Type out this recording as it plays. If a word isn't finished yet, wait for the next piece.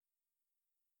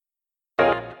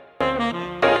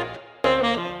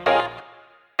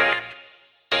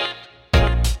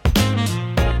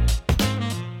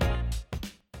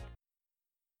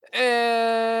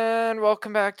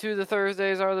welcome back to the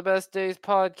Thursdays Are the Best Days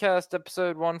podcast,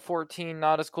 episode 114.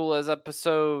 Not as cool as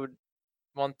episode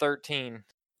 113,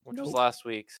 which was Nope. last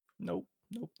week's. Nope.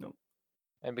 Nope. Nope.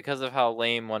 And because of how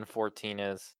lame 114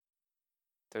 is,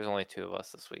 there's only two of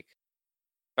us this week.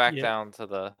 Back Yep. down to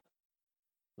the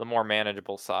more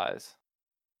manageable size.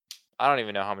 I don't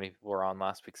even know how many people were on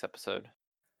last week's episode.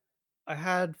 I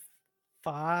had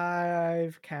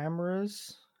 5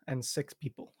 cameras and 6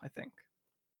 people, I think.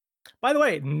 By the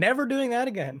way, never doing that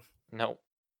again. Nope.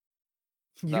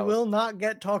 You will not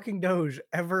get Talking Doge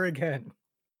ever again.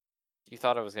 You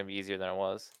thought it was going to be easier than it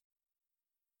was.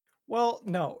 Well,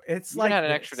 no, it's You like even had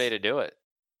an extra day to do it.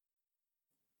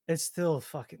 It still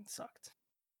fucking sucked.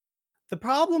 The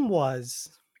problem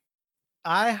was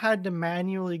I had to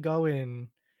manually go in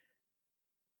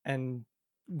and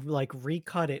like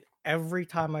recut it every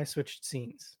time I switched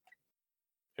scenes.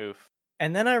 Oof.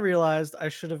 And then I realized I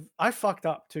fucked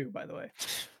up too, by the way.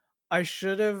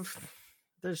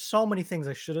 There's so many things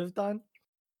I should have done,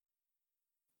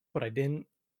 but I didn't.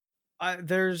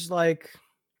 There's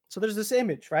this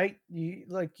image, right?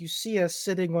 You see us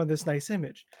sitting on this nice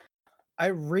image. I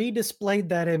redisplayed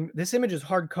that this image is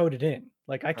hard coded in.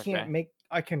 Like I can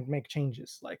make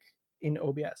changes like in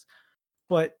OBS.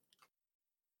 But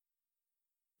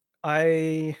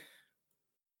I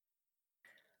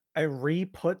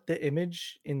re-put the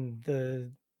image in the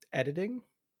editing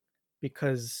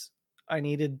because I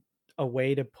needed a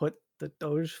way to put the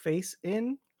Doge face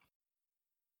in.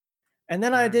 And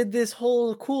then I did this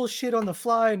whole cool shit on the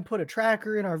fly and put a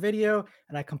tracker in our video,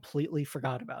 and I completely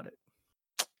forgot about it.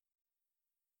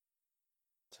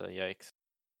 So yikes.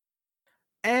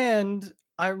 And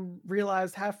I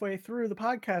realized halfway through the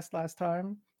podcast last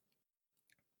time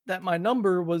that my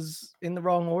number was in the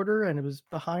wrong order and it was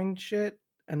behind shit.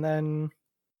 And then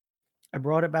I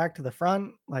brought it back to the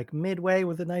front, like midway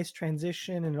with a nice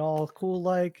transition and all cool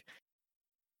like.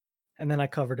 And then I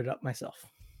covered it up myself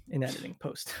in editing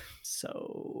post.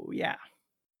 So yeah.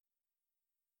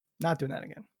 Not doing that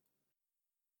again.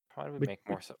 Why do we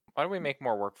make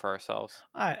more work for ourselves?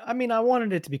 I mean, I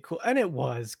wanted it to be cool, and it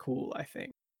was cool, I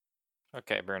think.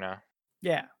 Okay, Bruno.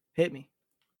 Yeah, hit me.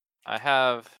 I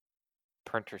have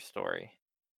printer story.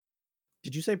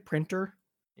 Did you say printer?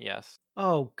 Yes.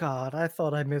 Oh God, I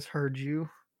thought I misheard you.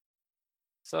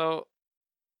 So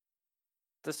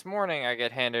this morning I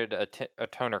get handed a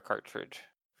toner cartridge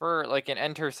for like an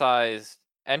enterprise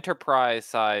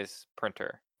size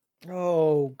printer.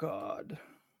 Oh God.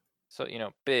 So,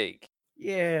 big.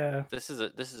 Yeah. This is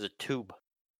a tube.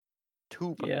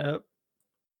 Yep.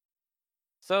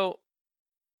 So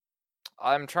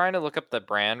I'm trying to look up the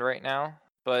brand right now,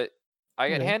 but I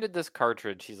get Okay. handed this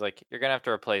cartridge. He's like, "You're gonna have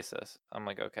to replace this." I'm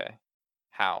like, "Okay,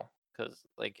 how?" Because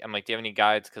I'm like, "Do you have any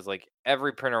guides?" Because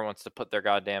every printer wants to put their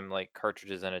goddamn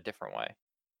cartridges in a different way.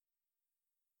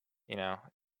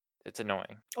 It's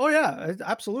annoying. Oh yeah,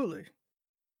 absolutely.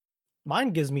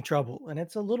 Mine gives me trouble, and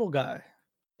it's a little guy.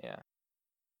 Yeah.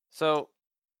 So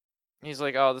he's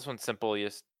like, "Oh, this one's simple.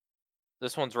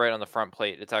 This one's right on the front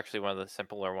plate. It's actually one of the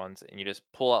simpler ones, and you just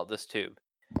pull out this tube."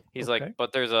 He's like, Okay.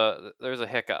 "But there's a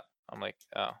hiccup." I'm like,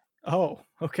 "Oh, Oh,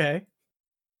 okay.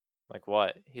 like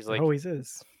what?" He's There like, always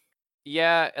is.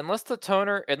 "Yeah, unless the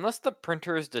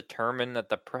printer is determined that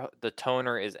the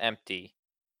toner is empty,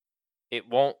 it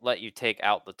won't let you take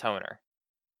out the toner."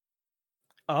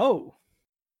 Oh,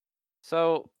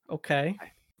 So okay.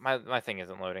 my thing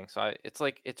isn't loading. So it's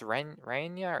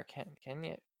Renya or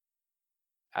Kenya.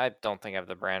 I don't think I have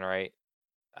the brand right.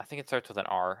 I think it starts with an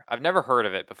R. I've never heard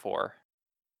of it before.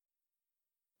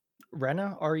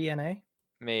 Rena, Rena?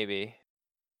 Maybe.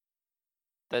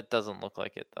 That doesn't look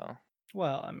like it though.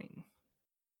 Well, I mean,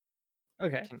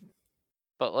 okay.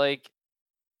 But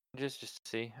just to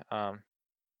see. No.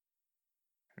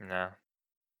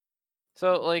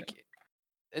 So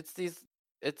it's this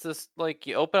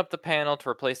you open up the panel to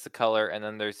replace the color, and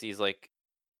then there's these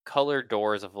color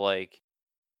doors of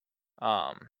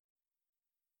um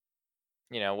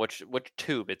which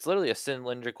tube. It's literally a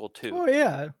cylindrical tube. Oh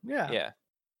yeah, yeah. Yeah.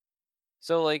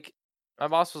 So my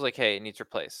boss was like, "Hey, it needs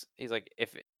replaced." He's like,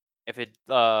 "If it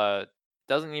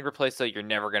doesn't need replaced, though, you're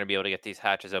never gonna be able to get these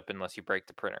hatches open unless you break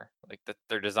the printer.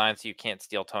 They're designed so you can't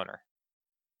steal toner."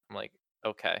 I'm like,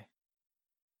 "Okay,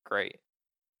 great."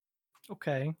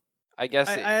 Okay. I guess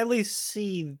I at least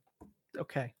see.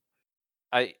 Okay.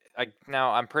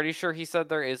 now I'm pretty sure he said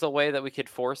there is a way that we could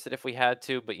force it if we had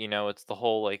to, but it's the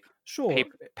whole Sure,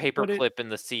 paper but clip in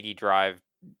the CD drive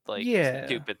yeah,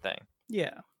 stupid thing.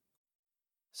 yeah.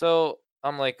 So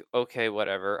I'm like, okay,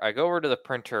 whatever. I go over to the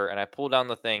printer and I pull down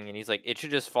the thing, and he's like, it should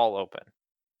just fall open,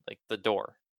 like the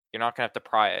door. you're not gonna have to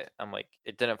pry it. I'm like,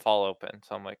 it didn't fall open.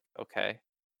 So I'm like, okay.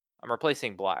 I'm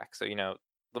replacing black. So,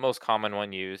 the most common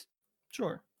one used.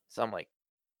 Sure. So I'm like,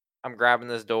 I'm grabbing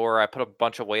this door. I put a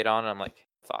bunch of weight on it. I'm like,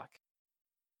 fuck.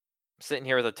 I'm sitting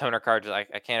here with a toner cartridge.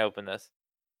 I can't open this.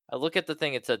 I look at the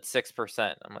thing. It said 6%.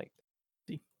 See. I'm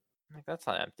like, that's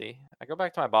not empty. I go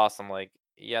back to my boss. I'm like,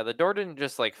 yeah, the door didn't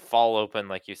just like fall open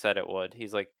like you said it would.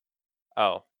 He's like,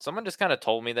 oh, someone just kind of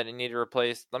told me that it needed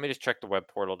replaced. Let me just check the web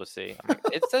portal to see. I'm like,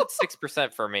 it said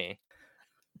 6% for me.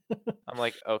 I'm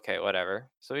like, okay, whatever.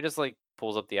 So he just like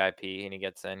pulls up the IP and he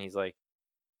gets in. He's like,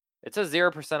 it says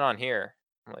 0% on here.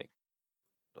 I'm like,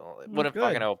 well, it wouldn't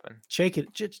fucking Good. open. Shake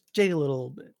it. Just shake it a little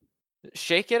bit.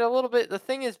 Shake it a little bit. The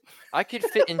thing is, I could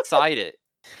fit inside it.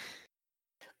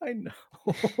 I know.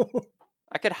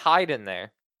 I could hide in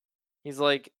there. He's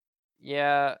like,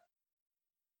 yeah,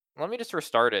 let me just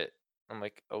restart it. I'm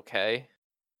like, okay.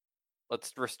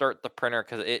 Let's restart the printer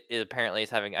because it apparently is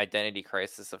having identity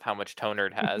crisis of how much toner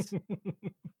it has.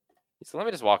 So let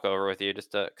me just walk over with you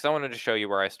just to, because I wanted to show you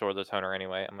where I store the toner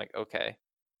anyway. I'm like, okay.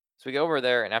 So we go over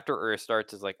there, and after it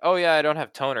restarts, it's like, oh yeah, I don't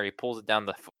have toner. He pulls it down,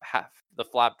 the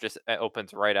flap just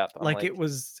opens right up. I'm Like it like,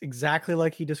 was exactly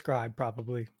like he described,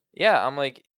 probably. yeah. I'm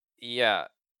like, yeah,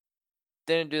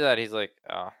 didn't do that. He's like,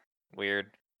 oh,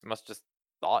 weird. Must just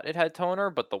thought it had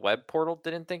toner, but the web portal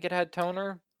didn't think it had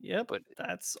toner. Yep. But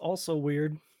That's also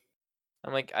weird.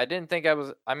 I'm like, I didn't think I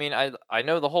was. I mean, I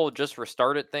know the whole just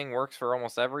restart it thing works for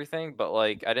almost everything, but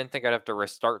like, I didn't think I'd have to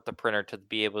restart the printer to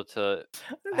be able to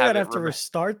I think have I'd it have to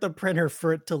restart the printer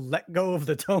for it to let go of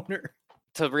the toner.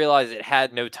 to realize it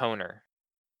had no toner.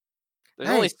 There's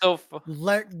only Hey, so.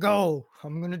 let go.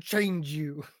 I'm gonna change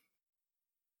you.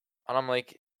 And I'm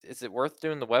like, is it worth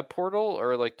doing the web portal,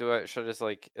 or like, should I just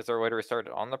like, is there a way to restart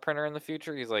it on the printer in the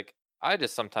future? He's like, I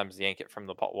just sometimes yank it from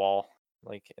the wall,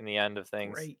 like in the end of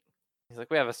things. Great. He's like,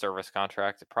 we have a service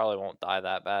contract. It probably won't die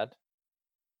that bad.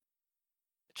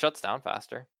 It shuts down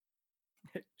faster.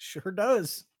 It sure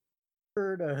does.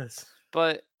 Sure does.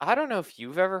 But I don't know if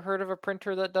you've ever heard of a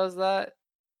printer that does that.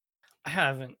 I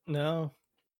haven't. No.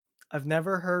 I've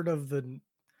never heard of the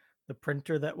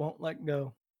printer that won't let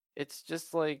go. It's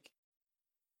just like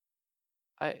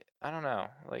I don't know,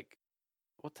 like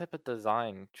what type of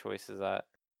design choice is that?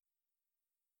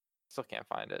 Still can't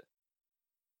find it.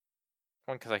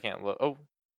 One because I can't look. Oh,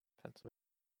 pencil.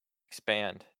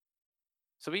 Expand.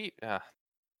 So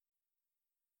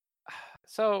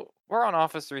so we're on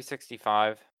Office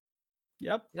 365.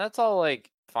 Yep. That's all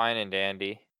like fine and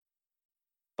dandy,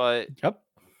 but Yep.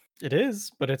 It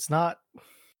is, but it's not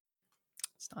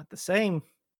the same.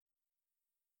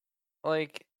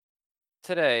 like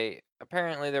today,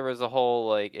 apparently there was a whole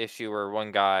like issue where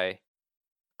one guy.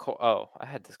 Oh, I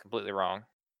had this completely wrong.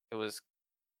 It was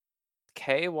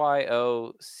Kyocera.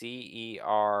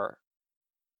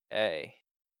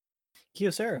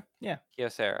 Kyocera. Yeah.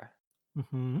 Kyocera.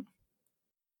 Mhm.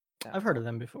 Yeah. I've heard of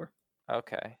them before.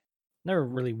 Okay. Never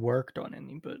really worked on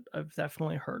any, but I've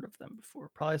definitely heard of them before.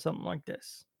 Probably something like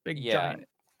this. Big Yeah. giant,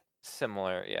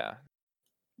 Similar. Yeah.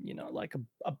 like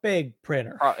a big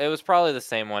printer. It was probably the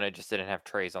same one. It just didn't have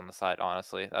trays on the side.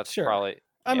 Honestly, that's Sure. probably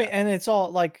I mean, yeah. and it's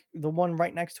all like the one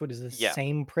right next to it is the Yeah.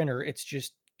 same printer.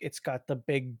 It's got the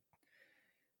big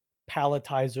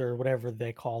palletizer, whatever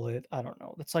they call it. I don't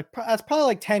know. That's probably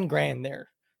like 10 grand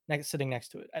there, sitting next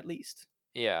to it at least.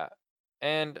 Yeah.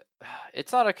 And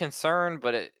it's not a concern,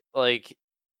 but it like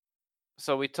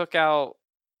so we took out.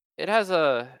 It has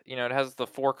it has the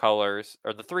four colors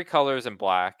or the three colors in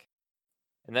black.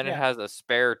 And then it Yeah. has a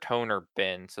spare toner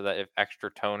bin so that if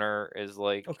extra toner is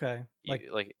like Okay. Like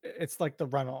you like it's like the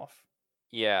runoff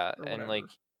yeah, or and whatever. like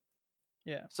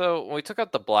Yeah. so when we took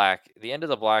out the black, the end of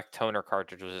the black toner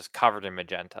cartridge was just covered in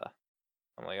magenta.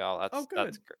 I'm like, "Oh, Oh,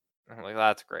 that's good. great." I'm like,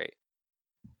 "That's great."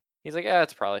 He's like, "Yeah,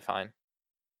 it's probably fine."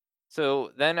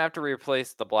 So then after we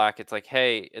replaced the black, it's like,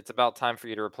 "Hey, it's about time for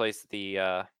you to replace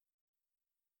the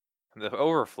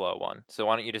overflow one. So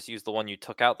why don't you just use the one you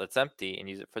took out that's empty and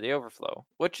use it for the overflow?"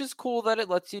 Which is cool that it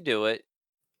lets you do it,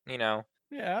 you know.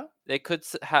 Yeah. They could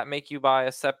make you buy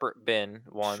a separate bin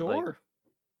one, like Sure.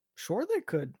 Sure they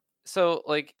could. so,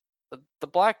 like, the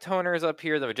black toner is up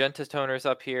here, the magenta toner is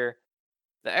up here,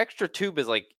 the extra tube is,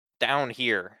 like, down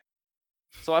here.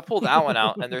 So I pulled that one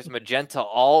out, and there's magenta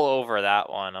all over that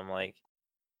one. I'm like,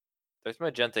 "There's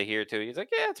magenta here too." He's like,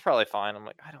 "Yeah, it's probably fine." I'm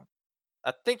like,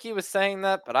 I think he was saying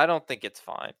that, but I don't think it's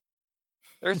fine."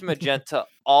 There's magenta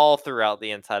all throughout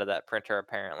the inside of that printer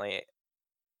apparently,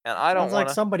 and I don't Sounds like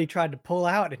wanna. somebody tried to pull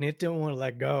out and it didn't want to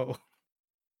let go.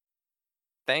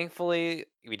 Thankfully,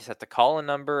 we just have to call a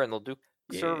number, and they'll do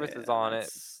services Yeah, on it,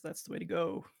 that's the way to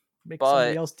go. Make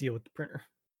somebody but else deal with the printer.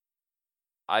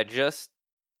 I just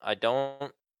I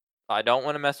don't I don't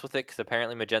want to mess with it because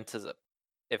apparently magenta's.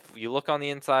 If you look on the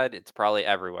inside, it's probably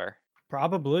everywhere.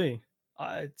 Probably.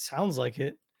 It sounds like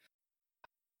it.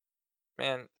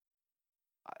 Man,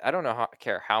 I don't know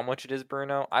care how much it is,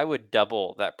 Bruno. I would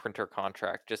double that printer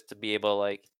contract just to be able to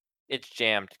like, it's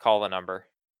jammed. Call the number.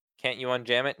 Can't you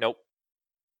unjam it? Nope.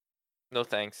 No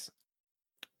thanks.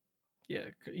 Yeah,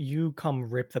 you come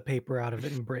rip the paper out of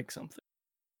it and break something.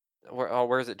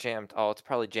 Where's it jammed? Oh, it's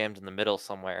probably jammed in the middle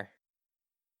somewhere.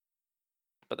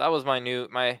 But that was my new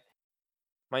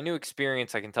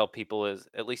experience. I can tell people is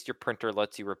at least your printer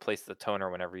lets you replace the toner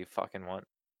whenever you fucking want.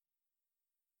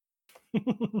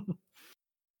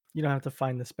 You don't have to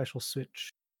find the special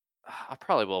switch. I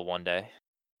probably will one day,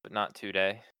 but not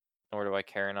today. Nor do I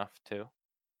care enough to.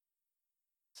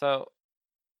 So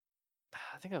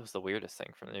I think that was the weirdest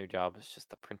thing from the new job is just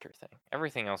the printer thing.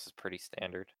 Everything else is pretty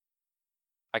standard.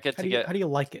 I get How to do you get how do you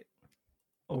like it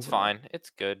it's overall? fine. It's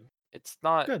good. It's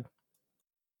not. Good.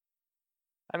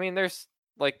 I mean, there's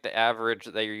like the average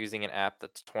that you're using an app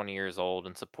that's 20 years old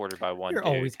and supported by one You're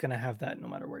dude. always gonna have that no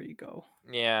matter where you go.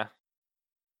 Yeah.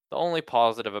 The only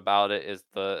positive about it is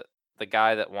the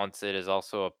guy that wants it is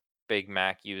also a big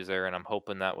Mac user, and I'm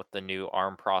hoping that with the new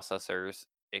ARM processors,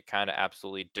 it kind of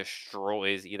absolutely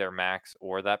destroys either Macs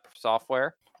or that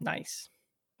software. Nice.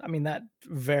 I mean, that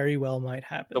very well might The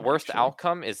happen, worst actually.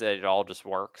 outcome is that it all just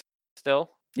works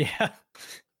still. Yeah.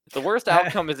 The worst I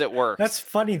outcome is it That's works.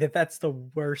 funny that that's the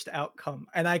worst outcome,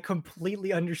 and I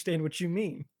completely understand what you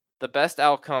mean. The best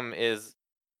outcome is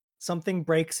Something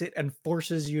breaks it and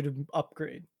forces you to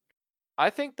upgrade. I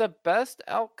think the best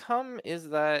outcome is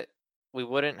that we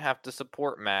wouldn't have to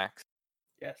support Macs,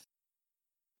 Yes.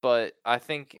 but I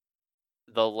think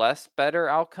the less better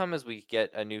outcome is we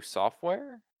get a new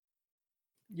software.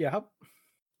 Yep.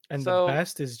 And the So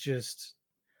best is just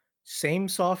same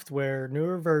software,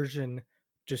 newer version,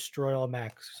 destroy all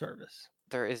Mac service.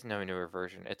 there is no newer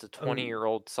version. It's a Oh,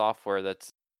 20-year-old software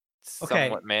that's okay.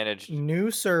 somewhat managed.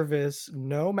 New service,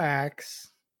 no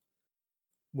Macs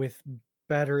with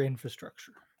better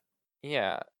infrastructure.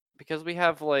 Yeah, because we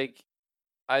have like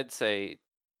I'd say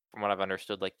from what I've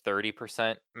understood like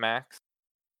 30% Macs,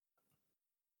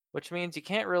 which means you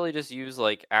can't really just use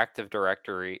like Active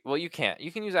Directory. Well, you can't.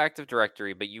 You can use Active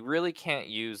Directory, but you really can't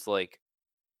use like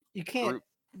You can't group.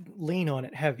 lean on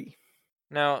it heavy.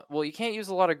 No, well, you can't use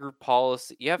a lot of group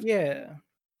policy. You have Yeah.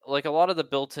 like a lot of the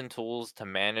built-in tools to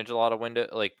manage a lot of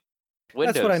That's what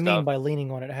Windows I mean stuff. by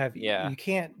leaning on it heavy. Yeah. You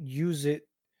can't use it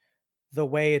the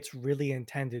way it's really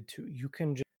intended to. You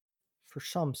can just for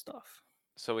some stuff.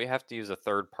 So we have to use a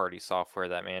third-party software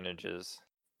that manages.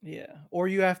 Yeah. Or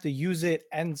you have to use it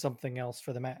and something else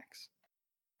for the Macs.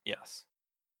 Yes.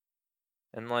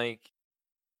 And like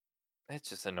it's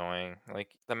just annoying.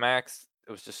 Like the Max,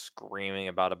 it was just screaming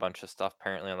about a bunch of stuff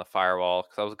apparently on the firewall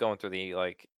because I was going through the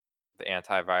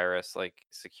antivirus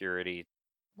security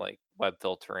web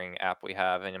filtering app we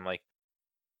have, and I'm like,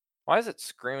 why is it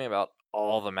screaming about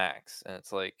all the Macs? And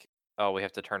it's like, oh, we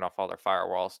have to turn off all their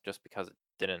firewalls just because it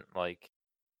didn't like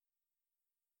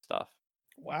stuff.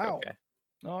 Like, Wow. okay,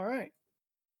 All right.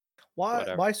 Why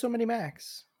whatever. why so many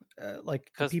Macs? Like,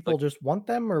 do Because people just want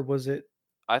them, or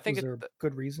I think was there a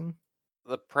good reason?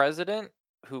 the president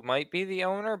who might be the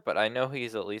owner, but I know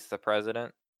he's at least the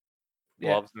president.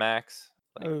 Yeah. Loves Macs,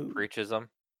 like Oh, preaches them.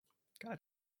 God.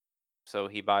 So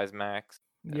he buys Macs,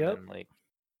 and Yep. then like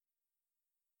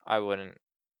I wouldn't.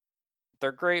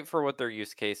 They're great for what their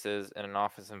use case is in an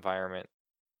office environment.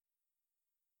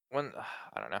 When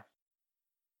I don't know,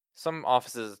 some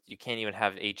offices you can't even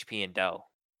have HP and Dell.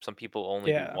 Some people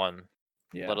only do Yeah. one,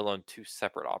 let Yeah. alone two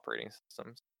separate operating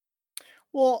systems.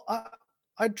 Well,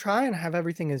 I'd try and have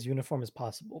everything as uniform as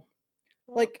possible.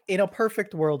 Well, Like in a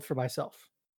perfect world for myself.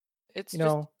 it's You just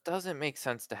know, doesn't make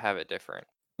sense to have it different.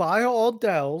 buy all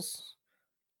Dells,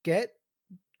 get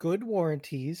good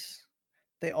warranties.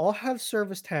 They all have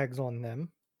service tags on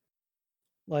them.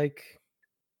 Like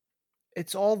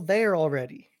it's all there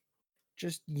already.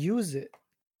 Just use it.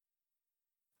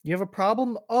 You have a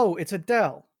problem? Oh, it's a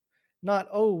Dell. Not,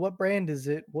 oh, what brand is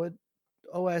it? What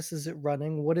OS is it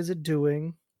running? What is it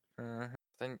doing?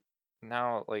 Then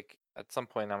now, like at some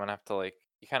point, I'm gonna have to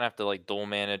you kind of have to dual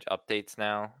manage updates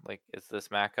now. Like, is this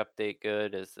Mac update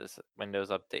good? Is this Windows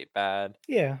update bad?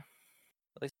 Yeah,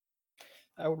 At least,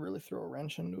 I would really throw a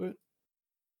wrench into it.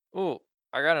 ooh,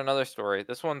 I got another story.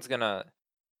 This one's gonna.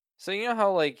 So you know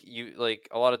how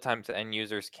a lot of times the end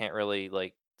users can't really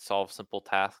solve simple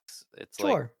tasks. It's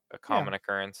like Sure. a Yeah. common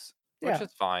occurrence, which Yeah.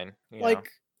 is fine. You know,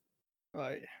 Like,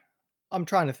 I I'm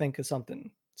trying to think of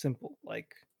something simple,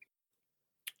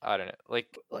 I don't know,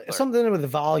 like or- something with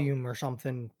volume or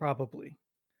something, probably.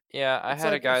 Yeah, It's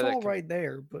like it's all right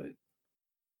there, but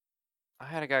I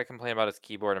had a guy complain about his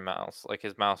keyboard and mouse, like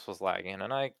his mouse was lagging,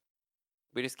 and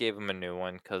we just gave him a new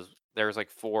one because there was like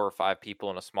 4 or 5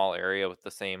 people in a small area with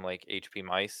the same like HP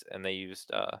mice, and they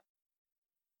used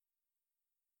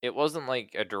it wasn't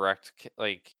like a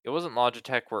like it wasn't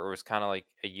Logitech where it was kind of like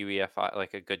a UEFI,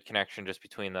 like a good connection just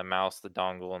between the mouse, the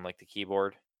dongle, and like the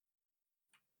keyboard,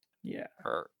 yeah.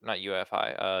 or not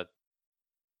UEFI. Are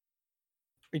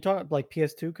you talking like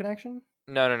PS2 connection?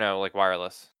 No, no, no, like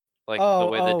wireless, like the Oh,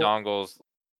 way the oh, dongles,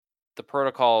 the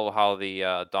protocol, how the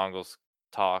dongles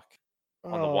talk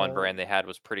on the one oh, brand they had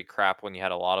was pretty crap when you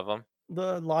had a lot of them.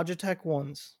 the Logitech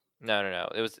ones. No, no, no.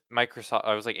 It was Microsoft.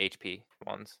 I was like HP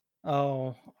ones.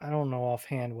 Oh, I don't know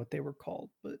offhand what they were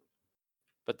called, but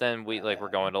But then we like we're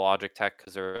uh, going to Logitech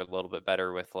because they're a little bit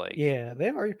better with like yeah, they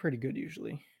are pretty good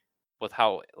usually. with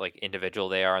how like individual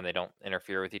they are and they don't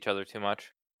interfere with each other too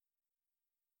much.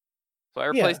 So I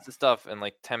Yeah. replaced the stuff and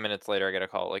like 10 minutes later I get a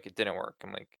call like it didn't work.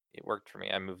 I'm like it worked for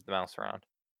me. I moved the mouse around.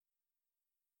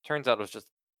 Turns out it was just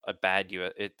a bad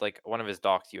it like one of his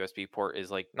dock's USB port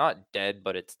is like not dead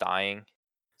but it's dying.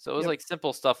 So it was Yep. like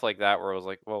simple stuff like that where I was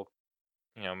like, well,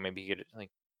 maybe you could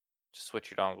like just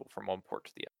switch your dongle from one port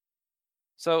to the other.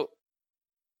 So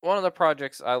one of the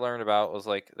projects I learned about was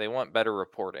like they want better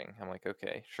reporting. I'm like,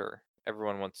 okay, sure.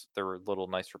 Everyone wants their little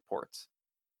nice reports.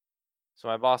 So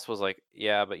my boss was like,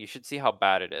 yeah, but you should see how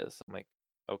bad it is. I'm like,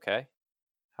 okay,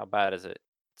 how bad is it?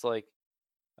 It's like,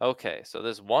 okay, so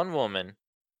this one woman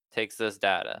takes this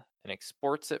data and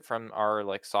exports it from our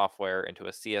like software into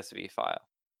a CSV file.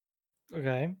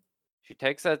 Okay. She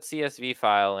takes that CSV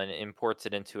file and imports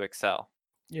it into Excel.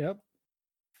 Yep.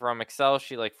 From Excel,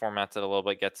 she like formats it a little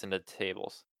bit, gets into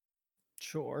tables.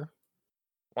 Sure.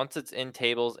 Once it's in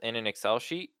tables in an Excel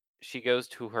sheet, she goes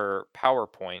to her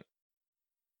PowerPoint,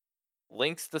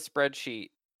 links the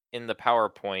spreadsheet in the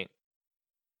PowerPoint,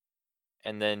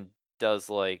 and then does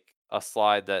like a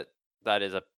slide that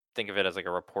is a think of it as like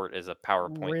a report is a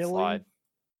PowerPoint slide. Really?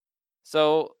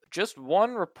 So just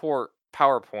one report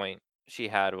PowerPoint she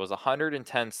had was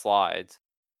 110 slides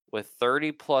with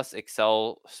 30 plus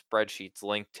Excel spreadsheets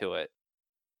linked to it.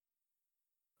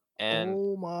 And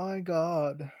Oh my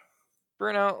god.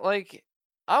 Bruno, like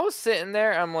I was sitting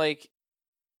there, I'm like,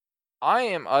 I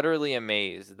am utterly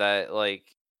amazed that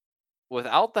like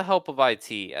without the help of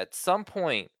IT, at some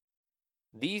point,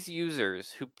 these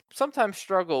users who sometimes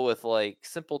struggle with like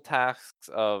simple tasks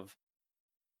of,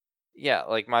 yeah,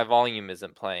 like my volume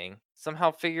isn't playing,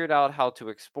 somehow figured out how to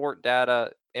export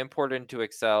data, import it into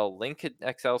Excel, link an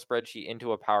Excel spreadsheet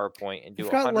into a PowerPoint, and do You've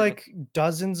a got hundred and like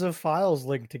dozens of files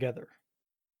linked together.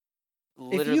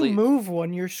 If you literally, move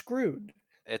one, you're screwed.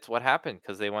 it's what happened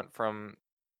because they went from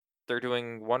they're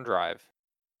doing OneDrive.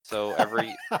 So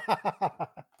every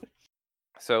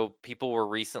so people were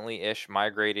recently ish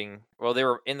migrating. Well, they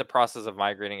were in the process of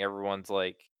migrating everyone's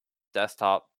like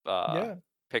desktop Yeah.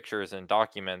 pictures and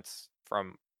documents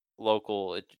from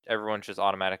local. Everyone's just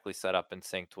automatically set up and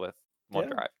synced with Yeah.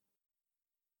 OneDrive,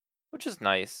 which is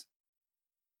nice.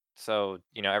 So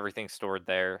everything's stored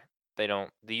there. They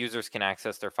don't. The users can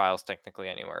access their files technically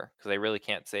anywhere because they really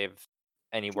can't save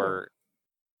Sure. anywhere.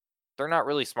 They're not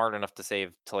really smart enough to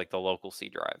save to like the local C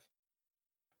drive.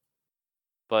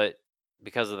 But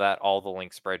because of that, all the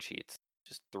link spreadsheets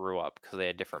just threw up because they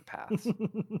had different paths.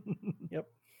 Yep.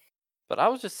 But I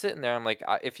was just sitting there. I'm like,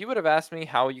 if you would have asked me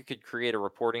how you could create a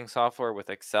reporting software with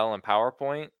Excel and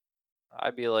PowerPoint,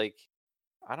 I'd be like,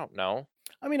 I don't know.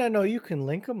 I mean, I know you can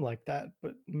link them like that,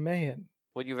 but man,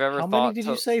 Would you've ever how many thought did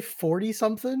you to? say? 40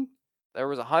 something? There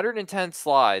was 110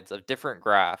 slides of different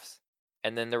graphs,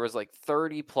 and then there was like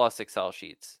 30 plus Excel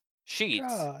sheets. Sheets.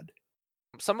 God.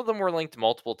 Some of them were linked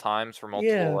multiple times for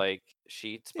multiple Yeah. like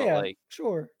sheets, but Yeah. like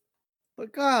Sure.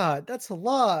 But God, that's a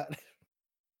lot.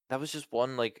 that was just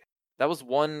one like that was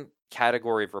one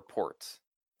category of reports.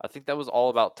 I think that was all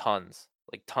about tons,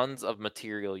 like tons of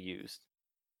material used.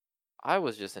 I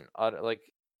was just in utter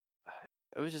like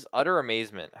it was just utter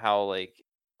amazement how like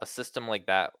a system like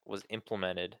that was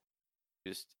implemented.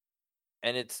 Just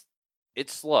and it's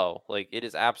slow. Like it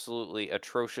is absolutely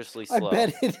atrociously I slow.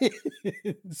 bet it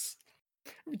is.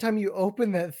 Every time you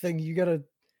open that thing, you gotta,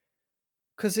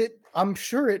 because I'm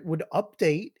sure it would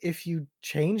update if you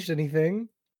changed anything.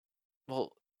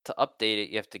 Well, to update it,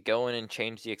 you have to go in and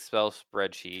change the Excel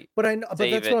spreadsheet, But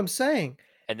save that's what it, I'm saying.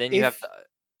 and then you have If to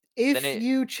then if it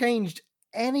you changed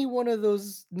any one of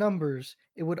those numbers,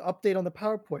 it would update on the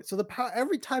PowerPoint. So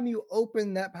every time you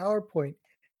open that PowerPoint,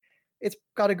 it's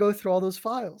got to go through all those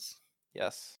files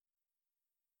yes.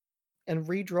 and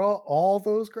redraw all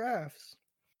those graphs.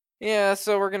 Yeah,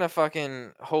 so we're gonna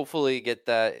fucking hopefully get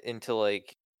that into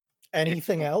like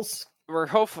Anything else? we're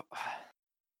hope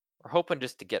we're hoping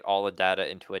just to get all the data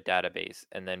into a database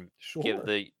and then give Sure.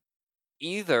 the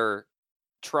either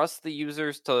trust the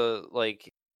users to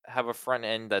like have a front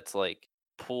end that's like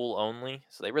pool only,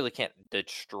 so they really can't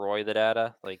destroy the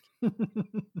data. Like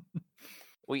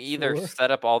we either Sure.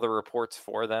 set up all the reports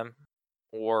for them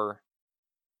or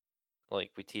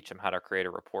like we teach them how to create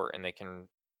a report and they can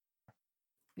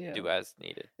Yeah. do as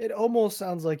needed. It almost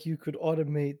sounds like you could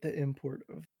automate the import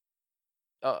of.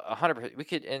 100%. We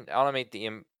could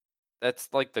automate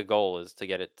that's like the goal is to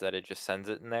get it that it just sends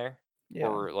it in there.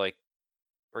 Yeah, Or like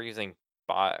we're using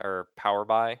buy or Power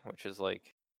Buy, which is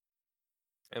like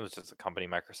it was just a company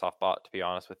Microsoft bought, to be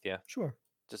honest with you. sure.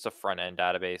 Just a front end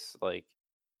database, like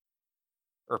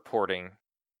reporting,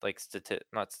 like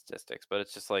not statistics, but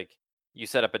it's just like you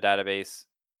set up a database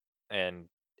and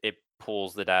it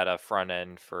pulls the data front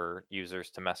end for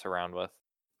users to mess around with.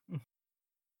 Mm.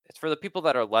 It's for the people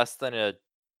that are less than a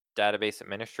database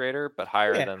administrator, but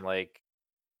higher Yeah, than like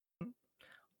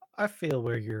I feel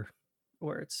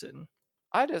where it's sitting.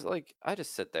 I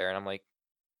just sit there and I'm like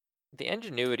the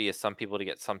ingenuity of some people to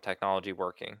get some technology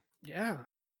working. Yeah,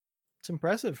 it's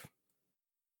impressive.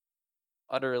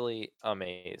 Utterly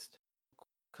amazed.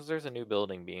 Because there's a new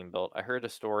building being built. I heard a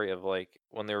story of like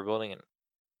when they were building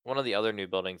one of the other new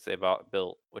buildings they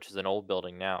built, which is an old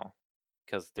building now,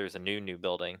 because there's a new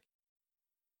building.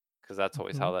 Because that's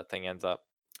always Mhm. how that thing ends up.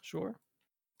 Sure.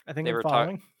 I think They I'm were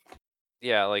talking, following.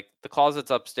 yeah, like the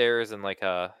closets upstairs and like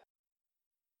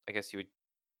I guess you would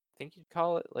think you'd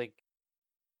call it like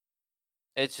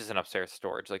it's just an upstairs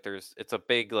storage. Like it's a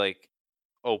big like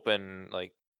open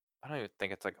like I don't even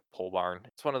think it's like a pole barn.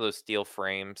 It's one of those steel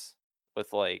frames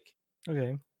with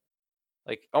Okay,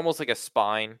 like almost like a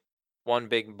spine, one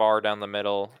big bar down the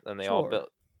middle, then they all sure. built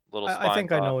little I spines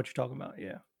think I know off. what you're talking about.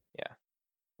 Yeah, Yeah.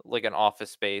 Like an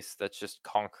office space that's just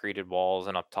concreted walls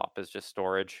and up top is just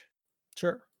storage.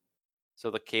 sure.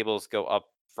 So the cables go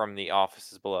up from the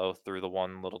offices below through the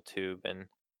one little tube and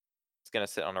it's gonna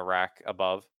sit on a rack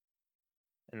above.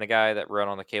 And the guy that run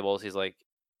on the cables, he's like,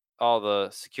 all the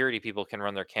security people can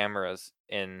run their cameras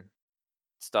in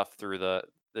stuff through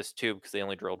this tube because they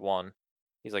only drilled one.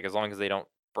 He's like, as long as they don't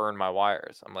burn my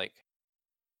wires. I'm like,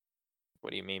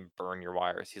 what do you mean burn your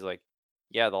wires? He's like,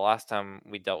 yeah, the last time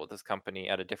we dealt with this company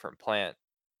at a different plant,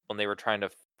 when they were trying to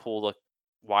pull the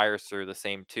wires through the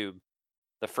same tube,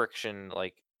 the friction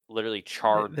like literally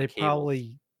They charred the they cables.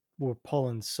 probably were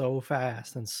pulling so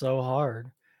fast and so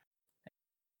hard.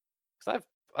 Because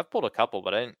I've pulled a couple,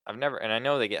 but I've never, and I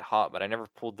know they get hot, but I never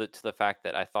pulled it to the fact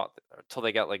that I thought until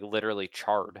they got like literally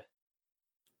charred.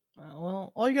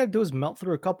 Well, all you gotta do is melt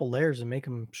through a couple layers and make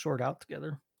them short out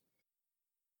together.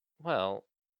 Well,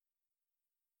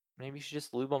 maybe you should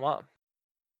just lube them up.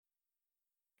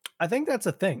 I think that's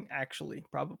a thing, actually,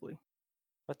 probably.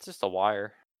 That's just a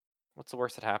wire. What's the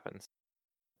worst that happens?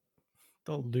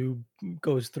 The lube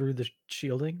goes through the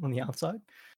shielding on the outside.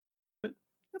 But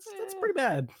that's Eh, pretty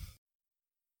bad.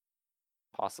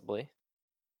 possibly.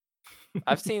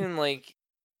 I've seen like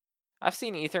I've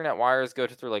seen Ethernet wires go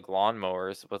to through like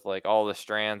lawnmowers with like all the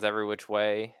strands every which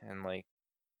way, and like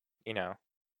you know,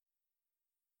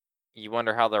 you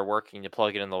wonder how they're working. You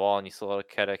plug it in the wall, and you still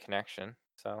get a connection.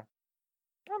 So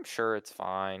I'm sure it's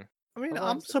fine I mean, as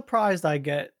long I'm as surprised I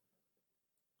get.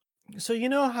 So you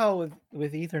know how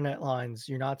with Ethernet lines,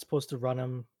 you're not supposed to run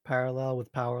them parallel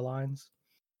with power lines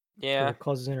because yeah, it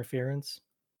causes interference.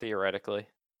 theoretically.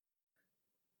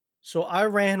 So I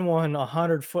ran one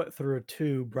 100 foot through a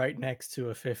tube right next to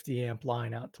a 50 amp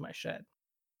line out to my shed.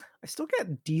 I still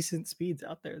get decent speeds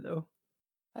out there though.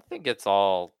 I think it's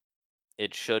all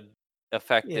it should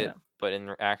affect Yeah, it, but in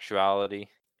actuality,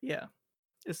 yeah,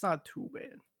 it's not too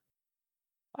bad.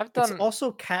 I've It's done.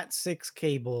 also Cat 6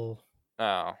 cable.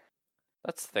 Oh,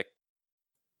 that's thick.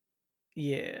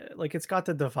 Yeah, like it's got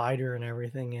the divider and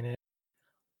everything in it.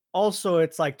 Also,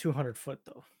 it's like 200 foot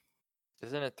though.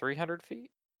 Isn't it 300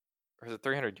 feet or is it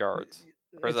 300 yards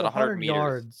or is It's it 100 100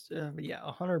 meters? yards. Yeah,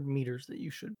 100 meters that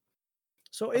you should.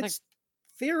 So I think it's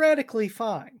theoretically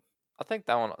fine.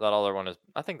 that other one is.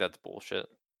 I think that's bullshit.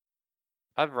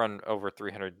 I've run over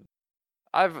 300.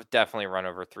 I've definitely run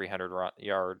over 300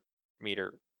 yard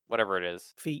meter, whatever it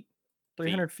is, Feet,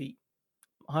 feet. 300 feet,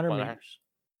 100 100. meters.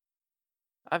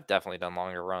 I've definitely done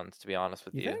longer runs, to be honest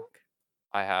with You you. think?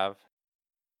 I have.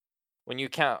 When you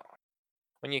count,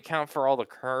 when you count for all the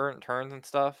current turns and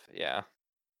stuff, yeah,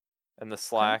 and the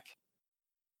Okay. slack.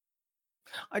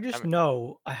 I I just mean,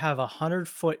 know I have 100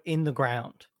 foot in the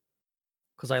ground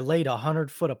because I laid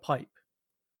 100 foot of pipe.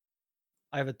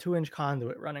 I have a 2-inch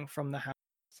conduit running from the house.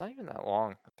 it's not even that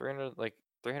long. 300, like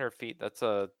 300 feet. That's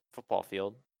a football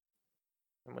field.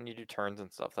 And when you do turns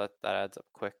and stuff, that adds up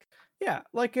quick. Yeah,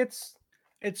 like it's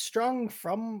strung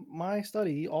from my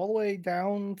study all the way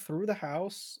down through the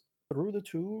house, through the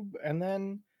tube, and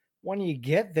then when you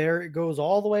get there, it goes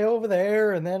all the way over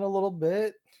there, and then a little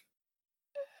bit.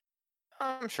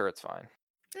 I'm sure it's fine.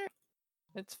 Yeah.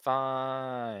 It's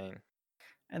fine.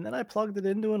 And then I plugged it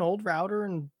into an old router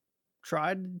and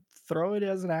tried to throw it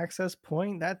as an access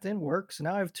point. That didn't work, so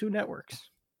now I have 2 networks.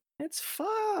 It's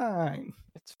fine.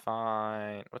 It's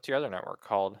fine. What's your other network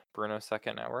called? Bruno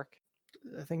Second Network?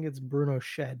 I think it's Bruno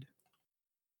Shed.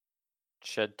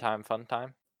 Shed Time Fun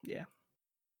Time? Yeah.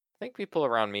 I think people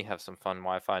around me have some fun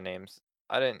Wi-Fi names.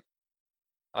 I didn't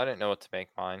know what to make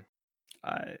mine.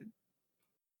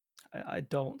 I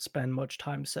don't spend much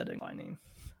time setting my name.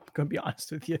 I'm gonna be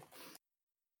honest with you.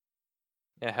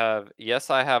 I have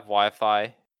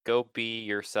Wi-Fi. Go be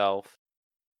yourself.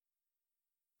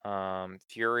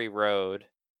 Fury Road.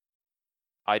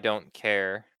 I don't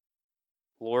care.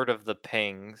 Lord of the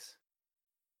Pings.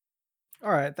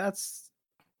 All right, that's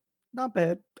not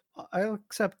bad. I'll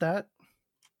accept that.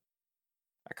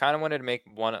 I kind of wanted to make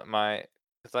one of my,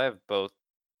 because I have both.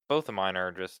 Both of mine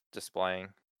are just displaying,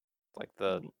 like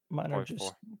the Mine are 0.4.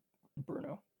 just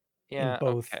Bruno. Yeah. In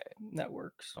both Okay.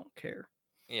 networks. Don't care.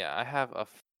 Yeah, I have.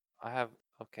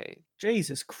 Okay.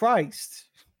 Jesus Christ.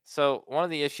 So one of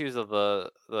the issues of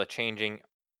the changing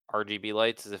RGB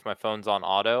lights is if my phone's on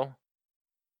auto,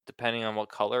 depending on what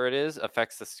color it is,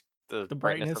 affects the The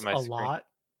brightness of brightness my a screen. lot.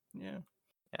 Yeah.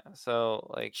 Yeah.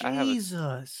 So like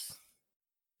Jesus.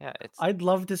 yeah, it's I'd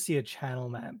love to see a channel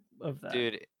map of that.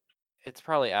 dude, it's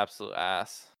probably absolute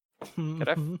ass.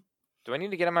 Do I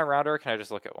need to get on my router or can I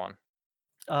just look at one?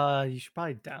 You should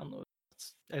probably download it.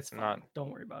 It's fine. Not,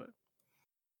 Don't worry about it.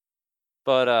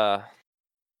 but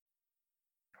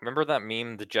remember that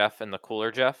meme, the Jeff and the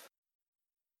cooler Jeff?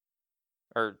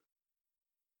 Or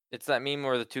it's that meme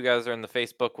where the two guys are in the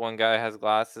Facebook, one guy has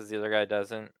glasses, the other guy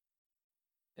doesn't.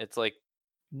 It's like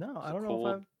No, I it's don't know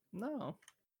if I've no.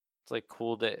 It's like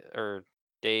Cool Day or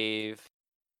Dave,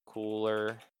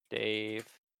 Cooler, Dave.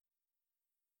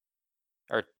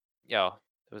 Or yeah,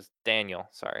 it was Daniel,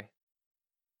 sorry.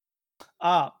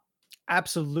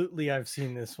 Absolutely I've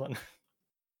seen this one.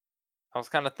 I was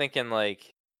kind of thinking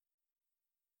like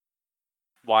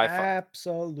Wi-Fi.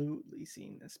 Absolutely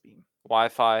seen this meme.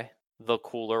 Wi-Fi, the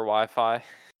cooler Wi-Fi.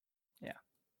 Yeah.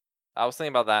 I was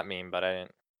thinking about that meme, but I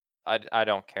didn't. I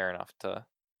don't care enough to.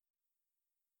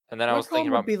 And then I My was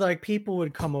thinking problem would about be like people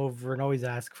would come over and always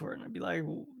ask for it, and I'd be like,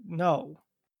 no,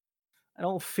 I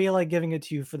don't feel like giving it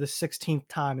to you for the 16th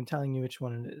time and telling you which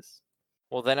one it is.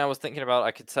 well, then I was thinking about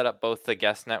I could set up both the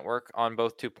guest network on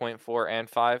both 2.4 and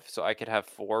 5, so I could have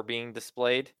 4 being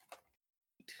displayed.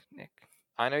 Nick.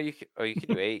 I know you could. Oh, you could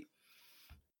do 8.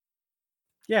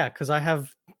 Yeah, because I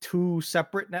have 2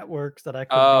 separate networks that I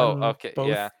could Oh, run okay, both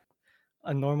yeah.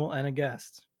 a normal and a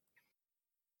guest.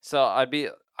 So I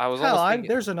was Hell, almost thinking.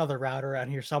 there's another router around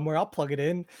here somewhere. I'll plug it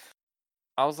in.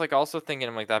 I was like also thinking,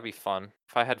 I'm like, that'd be fun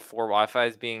if I had 4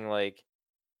 Wi-Fi's being like,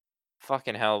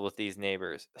 fucking hell with these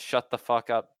neighbors. Shut the fuck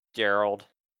up, Gerald.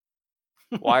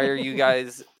 Why are you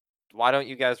guys? Why don't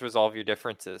you guys resolve your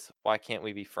differences? Why can't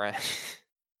we be friends?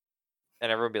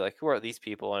 And everyone would be like, who are these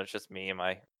people? And it's just me and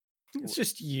my. It's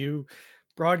just you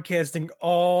broadcasting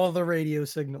all the radio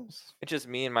signals. It's just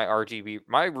me and my RGB.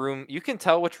 My room. You can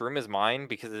tell which room is mine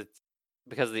because of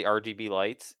the RGB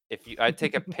lights. If I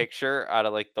take a picture out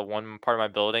of like the one part of my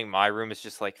building, my room is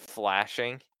just like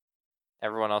flashing.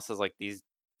 Everyone else is like these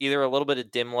either a little bit of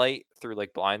dim light through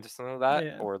like blinds or something like that,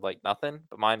 Yeah. or like nothing.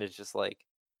 But mine is just like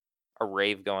a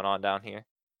rave going on down here.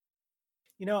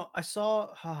 You know, I saw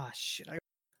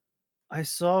I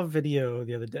saw a video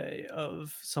the other day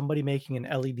of somebody making an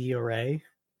LED array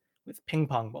with ping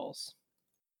pong balls.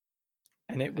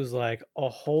 And it was like a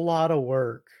whole lot of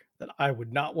work that I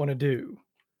would not want to do,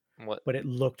 What? but it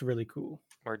looked really cool.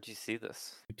 Where'd you see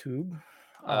this? YouTube,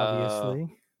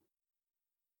 obviously.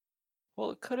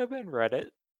 Well, it could have been Reddit.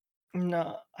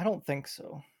 No, I don't think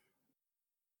so.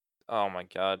 Oh my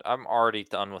god, I'm already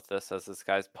done with this as this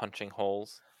guy's punching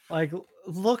holes. Like,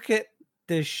 look at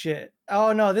this shit.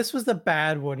 Oh no, this was the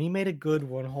bad one. He made a good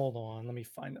one. Hold on, let me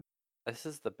find it. This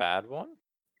is the bad one?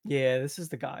 Yeah, this is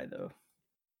the guy though.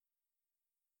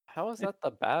 How is that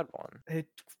the bad one?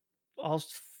 I'll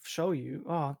show you.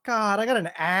 Oh god, I got an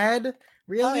ad.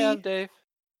 Really? Hi, I'm Dave.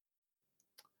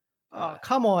 Oh,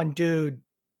 come on, dude.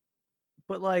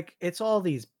 But like, it's all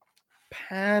these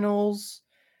panels,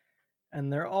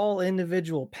 and they're all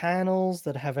individual panels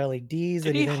that have LEDs.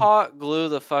 Did he hot glue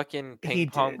the fucking ping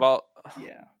pong ball?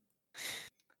 Yeah.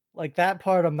 Like that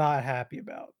part I'm not happy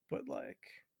about, but like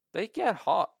They get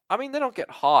hot. I mean, they don't get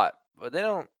hot, but they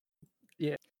don't.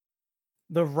 Yeah.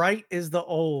 The right is the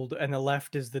old and the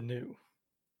left is the new.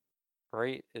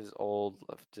 Right is old,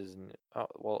 left is new. Oh,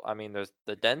 well, I mean, there's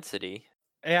the density.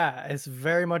 Yeah, it's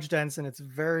very much dense and it's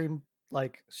very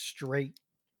like straight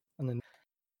and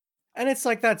it's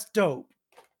like that's dope.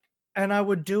 And I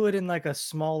would do it in like a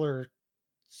smaller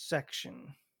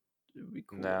section. It would be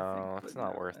cool, I think, No, it's but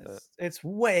not no, worth it. it's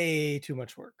way too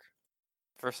much work.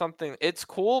 For something, it's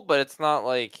cool, but it's not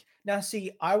like, Now, see,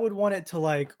 I would want it to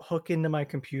like hook into my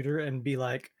computer and be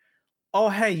like, "Oh,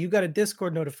 hey, you got a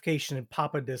Discord notification," and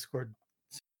pop a Discord,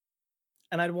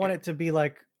 and I'd want it to be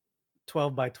like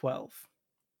 12 by 12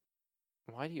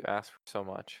 why do you ask for so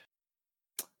much?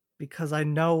 because I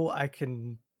know I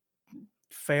can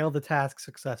fail the task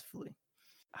successfully.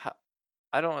 Ho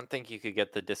I don't think you could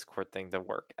get the Discord thing to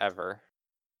work ever.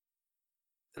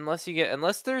 Unless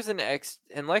there's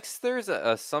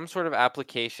a some sort of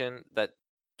application that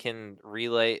can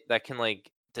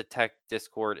like detect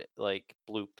Discord like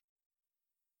bloop.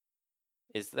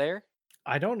 Is there?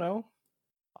 I don't know.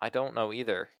 I don't know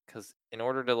either, because in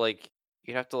order to like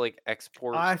you'd have to like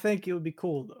export I think it would be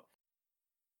cool though.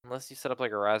 unless you set up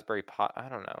like a Raspberry Pi. I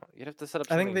don't know. You'd have to set up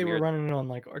I think something they were weird. running it on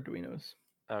like Arduinos.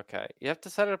 Okay. You have to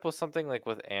set it up with something like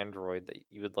with Android that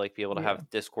you would like be able to Yeah. have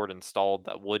Discord installed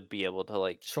that would be able to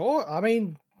like Sure. I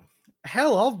mean,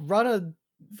 hell, I'll run a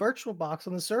virtual box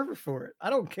on the server for it. I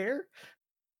don't care.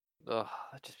 ugh,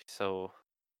 that'd just be so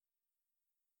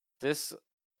this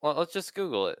well, let's just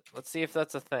Google it. Let's see if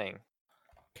that's a thing.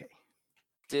 Okay.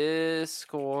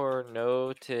 Discord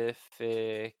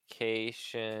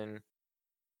notification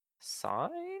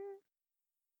sign?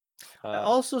 I Uh,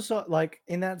 also saw like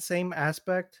in that same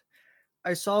aspect,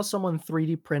 I saw someone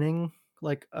 3D printing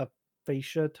like a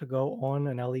fascia to go on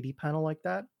an LED panel like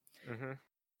that, mhm.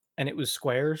 and it was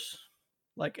squares,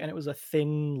 like, and it was a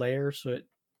thin layer, so it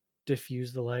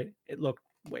diffused the light. It looked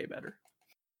way better.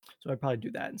 So I'd probably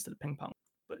do that instead of ping pong.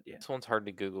 But yeah, This one's hard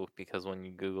to Google because when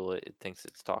you Google it, it thinks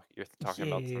you're talking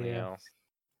about something yeah, else.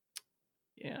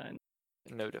 yeah. And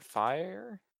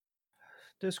Notifier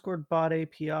Discord bot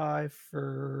API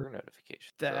for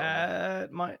notification. So,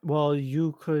 that might. Well,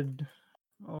 you could.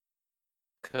 Oh,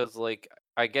 because like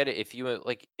I get it if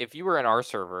if you were in our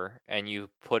server and you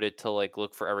put it to like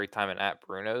look for every time an at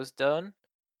Bruno's done,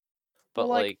 well, but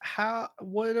like like how?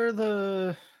 What are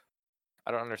the?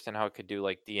 I don't understand how it could do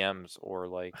like DMs or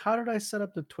like How did I set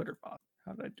up the Twitter bot?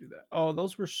 How did I do that? Oh,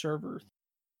 those were servers.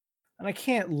 And I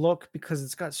can't look because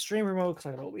it's got streamer mode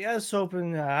because I got OBS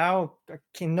open. I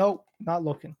can nope, not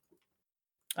looking.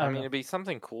 I I don't mean know. it'd be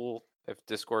something cool if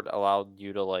Discord allowed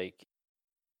you to like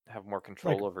have more Like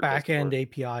control over back end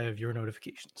Discord. API of your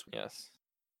notifications. Yes.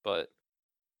 But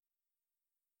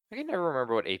I can never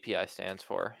remember what API stands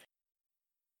for.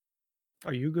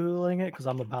 Are you Googling it? Because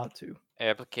I'm about to.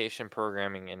 Application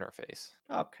Programming Interface.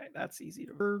 Okay, that's easy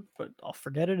to remember, but I'll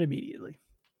forget it immediately.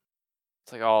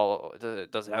 It's like, oh,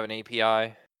 does it have an API?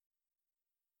 I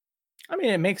mean,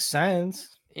 it makes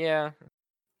sense. Yeah,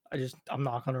 I'm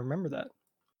not gonna remember that.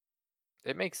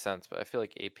 it makes sense, but I feel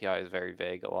like API is very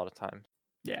vague a lot of times.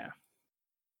 Yeah.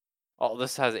 Oh,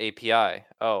 this has API.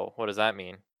 Oh, what does that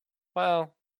mean?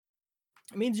 Well,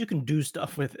 It means you can do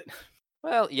stuff with it.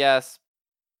 yes,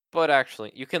 but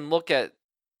actually, you can look at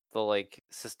the like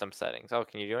system settings. Oh,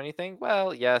 can you do anything?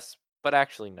 Well, yes, but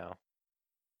actually, no.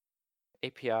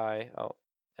 API. Oh,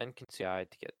 and can CI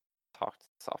to get talk to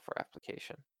the software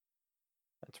application.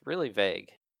 It's really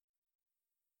vague.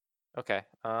 Okay.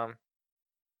 I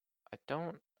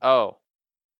don't. Oh,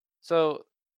 so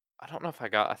I don't know if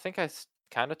I think I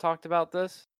kind of talked about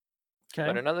this, but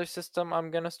Okay. another system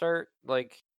I'm gonna start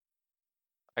like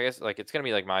I guess like it's gonna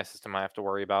be like my system. I have to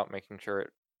worry about making sure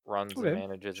it runs and Okay.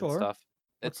 manages and Sure. stuff.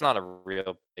 What's It's that? not a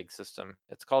real big system.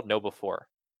 It's called Know Before.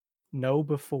 Know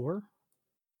before.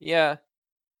 Yeah.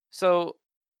 So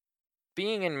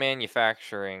being in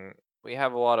manufacturing, we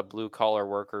have a lot of blue collar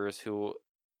workers who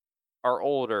are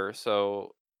older.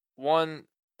 So one,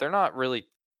 they're not really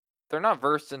they're not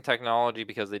versed in technology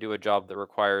because they do a job that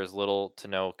requires little to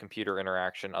no computer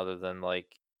interaction other than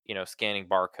like, scanning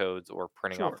barcodes or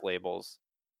printing off Sure. labels.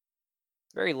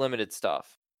 Very limited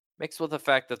stuff. Mixed with the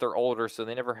fact that they're older, so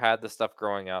they never had the stuff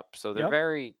growing up. So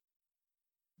Yep.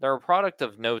 they're a product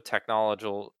of no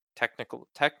technological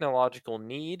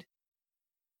need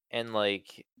and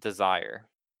like desire.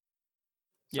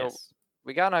 So Yes.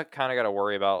 we gotta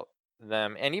worry about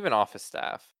them and even office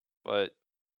staff. But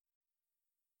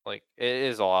like it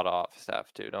is a lot of office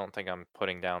staff too. Don't think I'm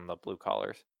putting down the blue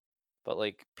collars. But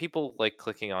like people like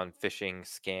clicking on phishing,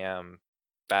 scam,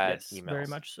 bad Yes. Very emails.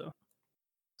 much so.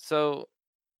 So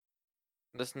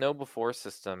this know before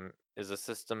system is a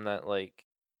system that like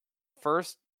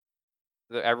first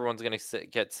everyone's gonna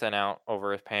get sent out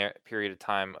over a period of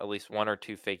time at least 1 or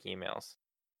 2 fake emails.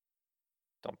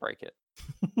 Don't break it.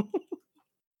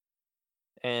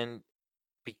 And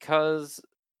because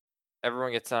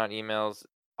everyone gets sent out emails,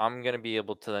 I'm gonna be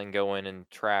able to then go in and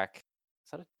track.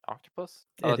 Is that an octopus?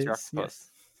 Oh, It that's your is, octopus.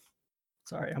 yes.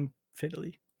 Sorry, I'm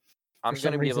fiddly for I'm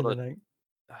some gonna be able reason to. tonight.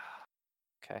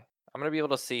 Okay. I'm gonna be able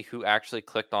to see who actually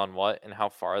clicked on what and how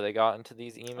far they got into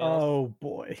these emails, Oh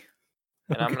boy.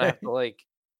 and I'm gonna Okay. have to like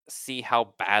see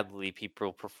how badly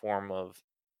people perform. Of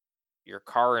your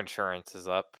car insurance is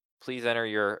up. Please enter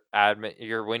your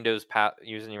Windows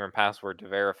username and password to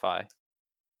verify.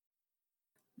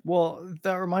 Well,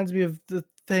 that reminds me of the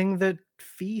thing that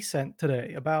Fee sent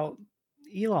today about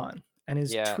Elon and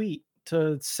his Yeah, tweet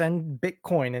to send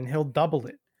Bitcoin and he'll double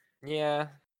it, yeah.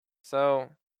 So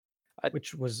I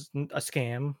which was a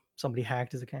scam. Somebody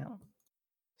hacked his account.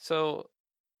 so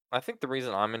I think the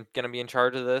reason gonna be in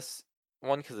charge of this,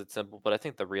 one, because it's simple, but I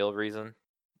think the real reason,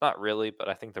 not really, but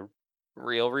I think the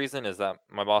real reason is that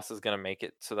my boss is gonna make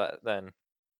it so that then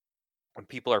when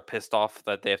people are pissed off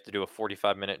that they have to do a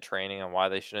 45-minute training on why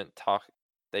they shouldn't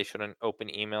open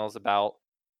emails about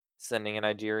sending a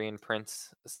Nigerian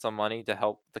prince some money to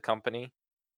help the company.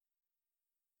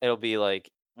 It'll be like,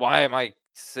 why am I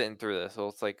sitting through this? Well,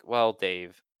 it's like, well,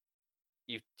 Dave,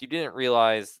 you didn't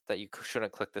realize that you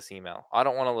shouldn't click this email. I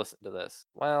don't want to listen to this.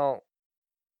 Well,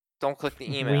 don't click the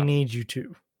We email. need you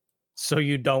to, so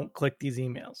you don't click these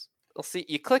emails. Well, see,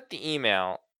 you clicked the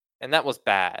email, and that was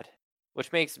bad,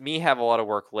 which makes me have a lot of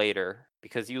work later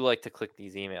because you like to click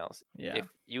these emails. Yeah. If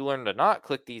you learn to not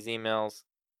click these emails,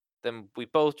 then we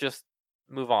both just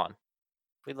move on.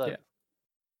 We Yeah. live.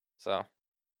 So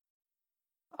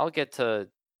I'll get to.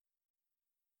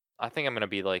 I think I'm gonna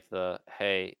be like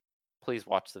hey, please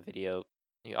watch the video.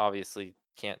 You obviously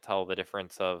can't tell the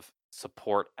difference of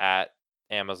support at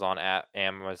Amazon at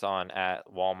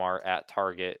Walmart at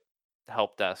Target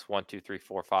help desk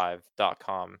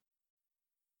 12345.com.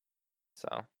 So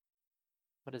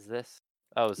what is this?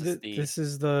 Oh, is this the This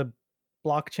is the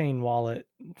blockchain wallet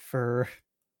for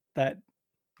that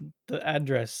the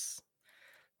address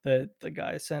that the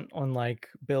guy sent on like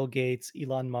Bill Gates,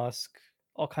 Elon Musk,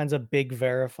 all kinds of big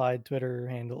verified Twitter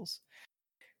handles.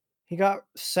 He got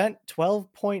sent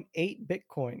 12.8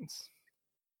 bitcoins.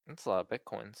 that's a lot of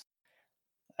bitcoins.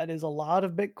 That is a lot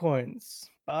of bitcoins.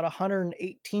 About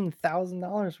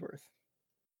 $118,000 worth.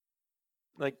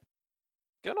 Like,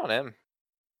 good on him.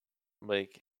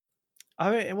 Like,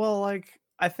 I mean, well, like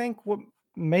I think what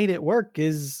made it work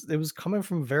is it was coming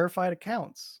from verified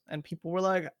accounts, and people were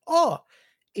like, "Oh,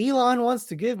 Elon wants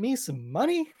to give me some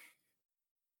money."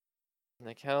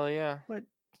 hell yeah. But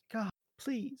God,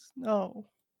 please, no.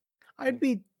 I'd Like,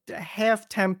 be half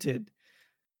tempted,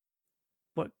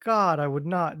 but God, I would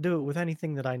not do it with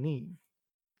anything that I need.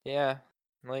 yeah.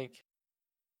 Like,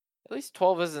 at least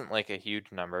 12 isn't like a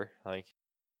huge number. Like,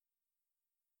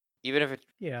 even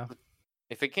Yeah.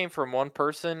 if it came from one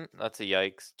person, that's a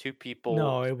yikes. Two people,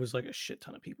 No, it was like a shit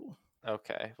ton of people.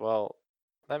 okay. Well,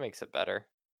 that makes it better.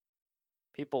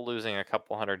 People losing a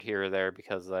couple hundred here or there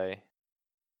because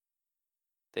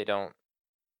they don't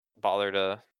bother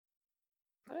to.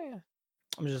 Oh, yeah.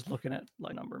 I'm just looking at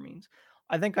like number means.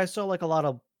 I think I saw like a lot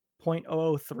of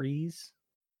 0.003s,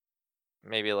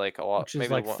 Maybe like a lot. which is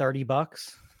Maybe like what? 30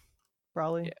 bucks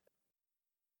probably. Yeah.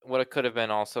 What it could have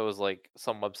been also is like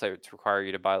some websites require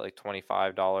you to buy like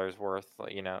 $25 worth.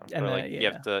 And Or like then you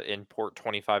have yeah, to import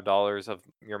 $25 of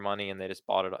your money, and they just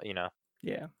bought it.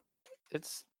 yeah.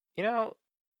 It's you know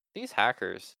these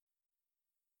hackers.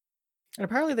 And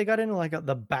apparently they got into like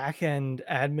the back end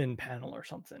admin panel or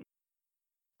something.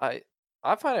 I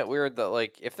I find it weird that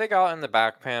like if they got in the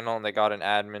back panel and they got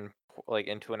an like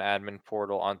into an admin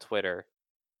portal on Twitter,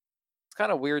 it's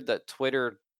kind of weird that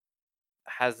Twitter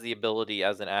has the ability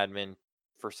as an admin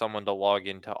for someone to log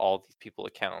into all these people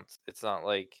accounts. It's not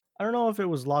like, I don't know if it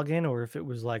was login or if it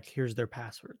was like here's their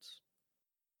passwords.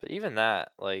 but even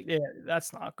that, Yeah, like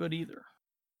that's not good either.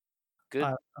 good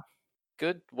Uh,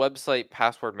 good website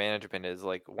password management is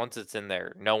like once it's in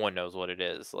there, no one knows what it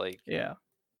is. Like yeah,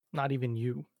 not even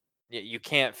you. you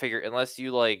can't figure unless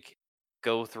you like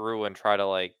go through and try to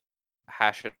like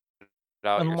hash it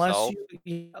out Unless yourself.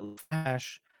 you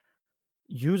hash,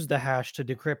 use the hash to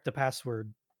decrypt the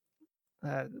password,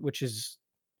 which is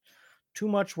too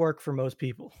much work for most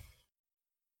people.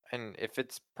 And if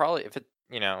it's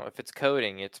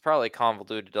coding, it's probably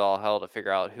convoluted to all hell to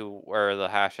figure out where the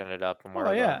hash ended up and Oh where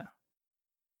the yeah,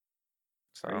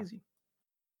 it's so crazy.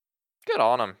 good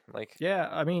on them. Like Yeah,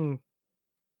 I mean,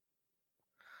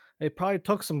 it probably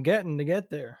took some getting to get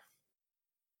there.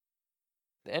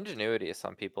 The ingenuity of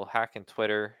some people hacking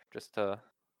Twitter just to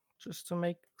just to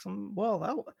make some.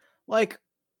 Well, like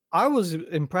I was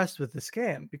impressed with the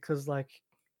scam because like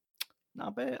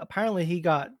not bad. Apparently, he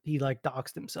like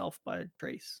doxed himself by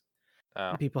Trace, oh,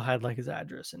 and people had like his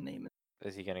address and name.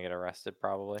 is he gonna get arrested?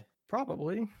 Probably.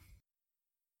 Probably. At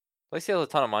least he has a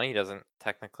ton of money. He doesn't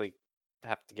technically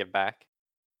have to give back.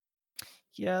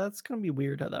 Yeah, that's gonna be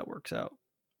weird how that works out.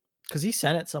 Because he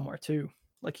sent it somewhere too.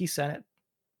 Like he sent it.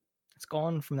 It's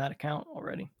gone from that account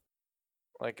already.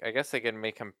 Like, I guess they can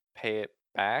make him pay it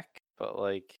back, but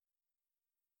like,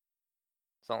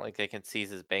 it's not like they can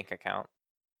seize his bank account.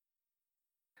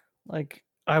 Like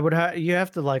I would have you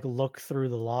have to like look through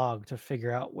the log to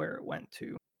figure out where it went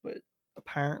to. But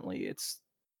apparently it's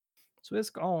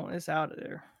gone. It's out of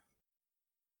there.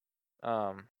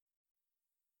 Um,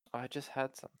 oh, I just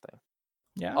had something.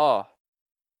 Yeah. Oh,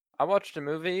 I watched a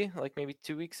movie like maybe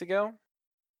 2 weeks ago.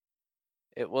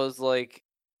 It was like,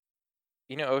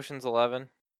 Ocean's 11.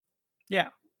 Yeah.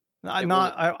 It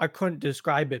was I couldn't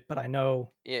describe it, but I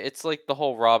know. Yeah, it's like the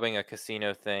whole robbing a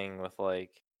casino thing with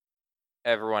like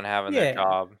everyone having their Yeah.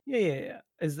 job Yeah.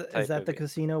 Is type that of the game.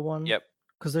 casino one? Yep.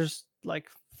 Because there's like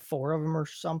four of them or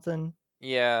something.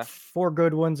 Yeah. Four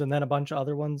good ones and then a bunch of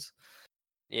other ones.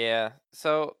 Yeah.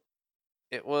 So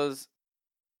it was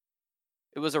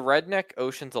it was a redneck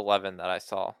Ocean's 11 that I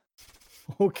saw.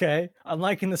 Okay. I'm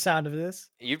liking the sound of this.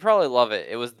 You'd probably love it.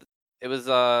 It was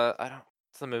I don't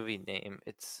what's the movie name?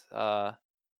 It's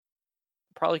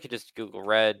probably could just Google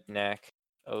redneck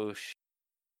Ocean.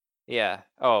 Yeah.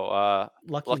 Oh,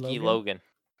 Lucky Lucky Logan. Logan.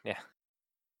 Yeah.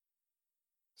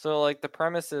 So like the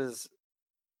premise is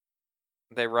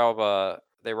they rob a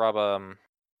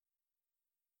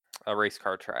race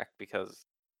car track because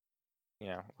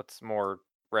what's more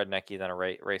rednecky than a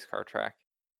race car track?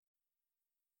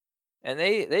 And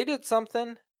they did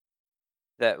something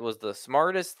that was the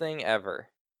smartest thing ever.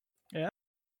 Yeah.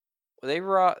 They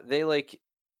like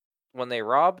when they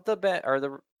robbed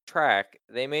the track,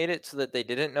 they made it so that they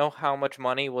didn't know how much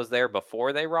money was there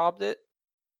before they robbed it,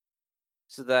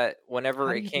 so that whenever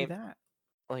How do it you do came, that?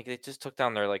 like they just took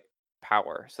down their like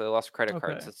power. So they lost credit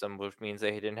card Okay. system, which means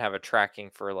they didn't have a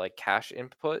tracking for like cash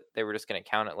input. They were just going to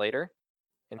count it later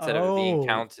instead of it being Oh.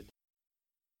 counted.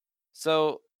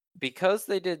 So because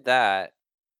they did that,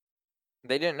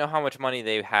 they didn't know how much money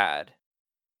they had.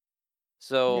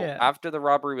 So Yeah. after the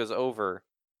robbery was over,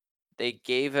 they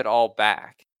gave it all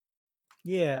back.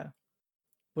 Yeah.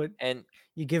 But And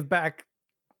you give back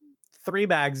 3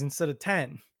 bags instead of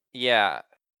 10. yeah,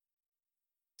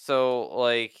 so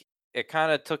like it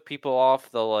kind of took people off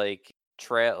the like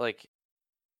trail. Like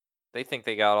they think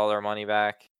they got all their money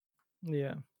back.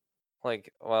 Yeah.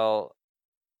 Like, well,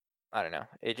 I don't know.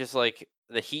 It just like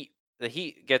the heat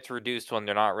gets reduced when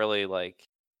they're not really like.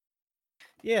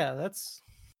 Yeah, that's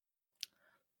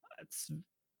some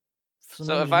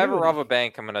So if I ever rob ingenuity. a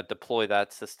bank, I'm gonna deploy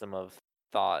that system of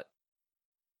thought.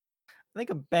 I think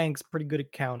a bank's pretty good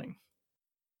at counting,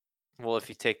 Well, if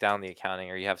you take down the accounting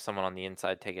or you have someone on the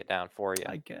inside take it down for you,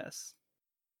 I guess.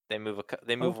 they move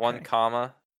one Okay.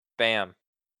 comma, bam.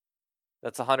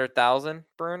 That's 100,000,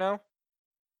 Bruno.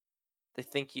 They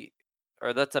think you,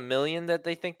 or that's 1,000,000 that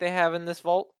they think they have in this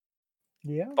vault.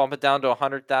 Yeah. Bump it down to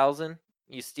 100,000.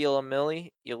 You steal a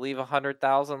milli. You leave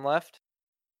 100,000 left.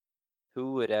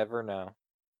 Who would ever know?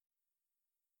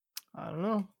 I don't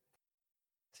know.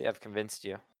 See, I've convinced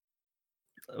you.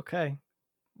 Okay.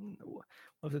 We'll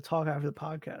have to talk after the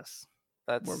podcast.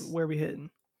 That's Where are we hitting?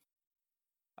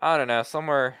 I don't know,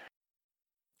 somewhere.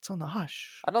 It's on the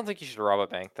hush. I don't think you should rob a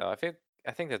bank though. I think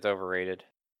that's overrated.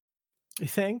 You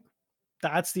think?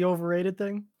 That's the overrated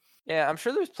thing? Yeah, I'm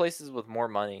sure there's places with more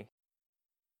money.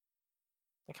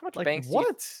 Like how much Like banks do you?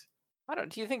 what? I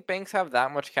don't. Do you think banks have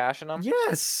that much cash in them?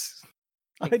 Yes.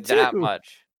 I Like that do.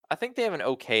 much? I think they have an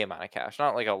okay amount of cash,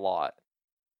 not like a lot.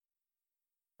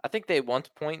 I think they at one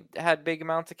point had big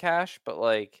amounts of cash, but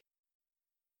like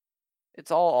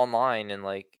it's all online and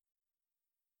like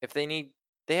if they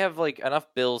have like enough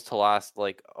bills to last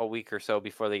like a week or so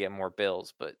before they get more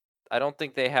bills, but I don't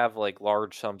think they have like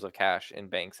large sums of cash in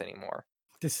banks anymore.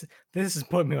 This this is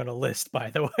putting me on a list, by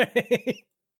the way.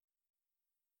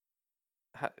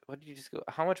 What did you just go?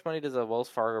 How much money does a Wells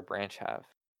Fargo branch have?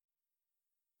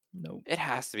 Nope. It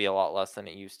has to be a lot less than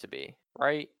it used to be,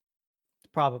 right?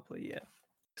 Probably, yeah.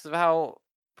 Because of how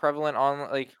prevalent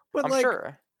like But I'm like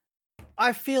sure.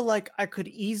 I feel like I could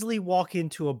easily walk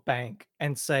into a bank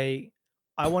and say,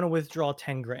 I want to withdraw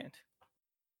 10 grand.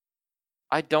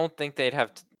 I don't think they'd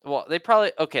have well, they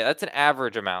probably okay, that's an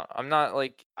average amount. I'm not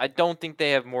like I don't think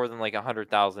they have more than like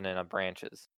 100,000 in a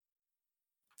branches.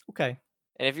 Okay.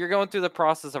 And if you're going through the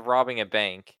process of robbing a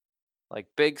bank, Like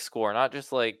big score, not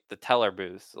just like the teller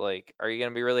booths. Like, are you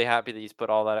gonna be really happy that you put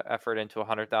all that effort into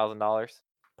 $100,000?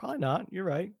 Probably not. You're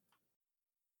right.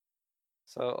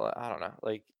 So I don't know.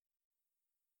 Like,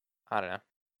 I don't know.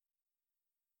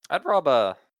 I'd rob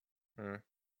a hmm,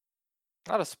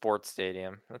 not a sports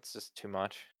stadium. That's just too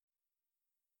much.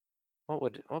 What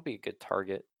would be a good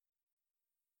target?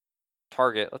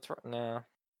 Target. No.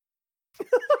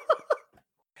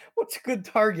 What's a good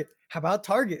target? How about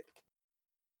Target?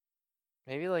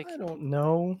 Maybe I like don't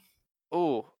know.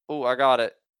 ooh, I got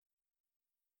it.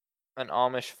 An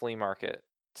Amish flea market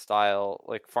style,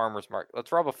 like farmers market.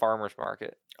 Let's rob a farmers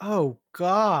market. Oh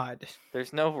God.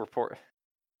 There's no report.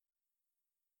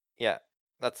 Yeah,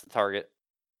 that's the target.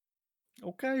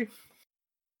 Okay.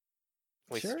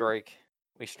 We Sure. strike.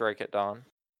 We strike at dawn.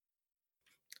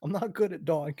 I'm not good at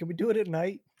dawn. Can we do it at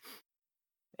night?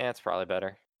 Yeah, it's probably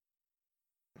better.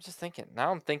 I'm just thinking.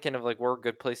 Now I'm thinking of like where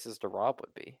good places to rob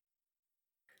would be.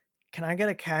 Can I get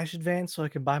a cash advance so I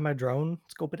can buy my drone,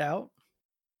 scope it out?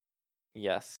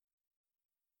 Yes.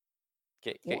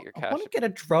 Get Well, your I want cash. to get a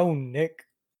drone, Nick.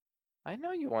 I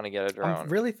know you want to get a I'm drone.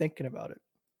 really thinking about it.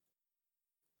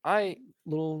 I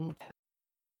Little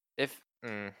if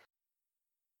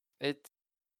it's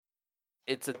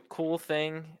it's a cool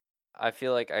thing. I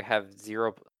feel like I have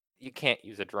zero. You can't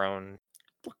use a drone.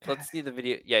 look at Let's see it. the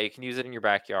video. Yeah, you can use it in your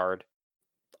backyard.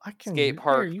 I can Skate use there.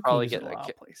 park, You can probably use it get a a. lot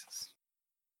of places.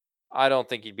 I don't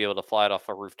think you'd be able to fly it off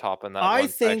a rooftop in that I one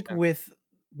think section. with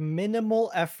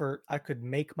minimal effort, I could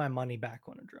make my money back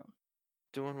on a drone.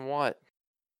 Doing what?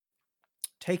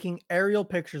 Taking aerial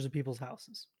pictures of people's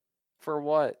houses. For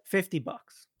what? $50.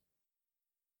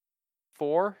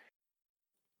 For?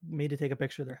 Me to take a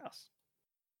picture of their house.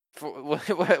 For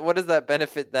what does that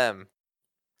benefit them?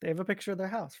 They have a picture of their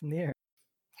house from the air.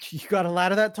 You got a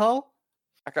ladder that tall?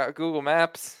 I got Google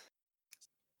Maps.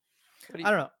 What do you,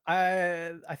 I don't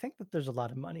know. I think that there's a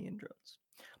lot of money in drones,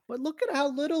 but look at how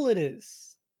little it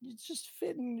is. It's just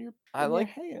fit in your I like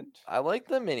hand. I like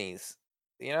the minis.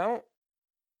 You know?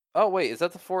 Oh wait, is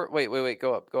that the four? Wait.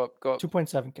 Go up, go up, go up.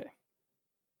 2.7K.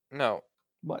 No,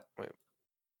 What? wait,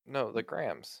 no, the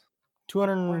grams. Why?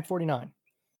 249.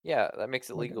 Yeah, that makes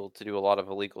it Okay. legal to do a lot of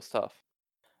illegal stuff.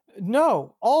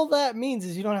 No, all that means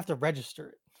is you don't have to register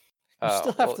it. You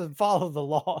still have Well, to follow the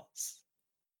laws.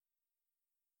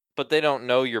 but they don't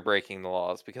know you're breaking the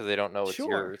laws because they don't know it's Sure.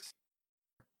 yours.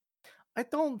 I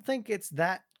don't think it's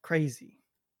that crazy.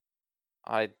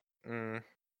 I, mm,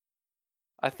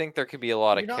 I think there could be a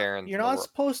lot of You're not Karens you're in the not world.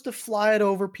 supposed to fly it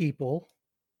over people.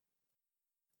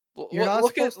 You're not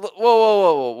Look at supposed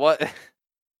whoa, what?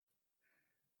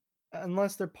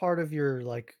 unless they're part of your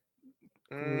like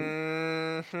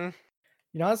group. Hmm.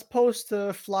 You're not supposed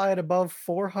to fly it above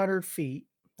 400 feet.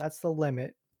 That's the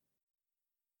limit.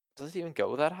 Does it even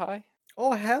go that high?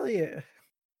 Oh hell yeah.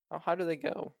 How high do they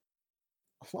go?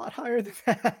 A lot higher than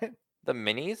that. The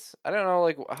minis? I don't know,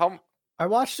 like how I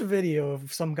watched a video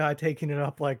of some guy taking it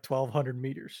up like 1,200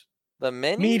 meters. the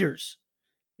mini, Meters.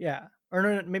 Yeah. Or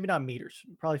no, maybe not meters.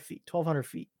 Probably feet. 1,200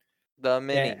 feet. the Yeah.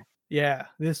 mini. Yeah.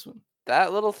 This one.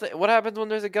 That little thing. What happens when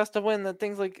there's a gust of wind that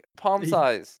thing's like palm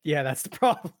size? Yeah, that's the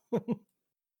problem.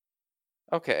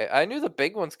 Okay, I knew the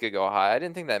big ones could go high. I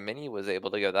didn't think that mini was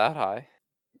able to go that high.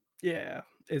 Yeah.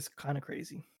 It's kind of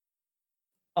crazy.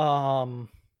 Um,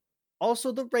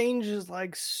 Also, the range is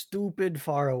like stupid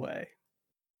far away.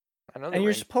 I know the And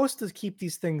you're range. supposed to keep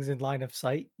these things in line of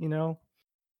sight, you know?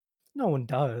 No one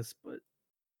does, but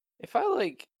If I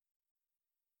like,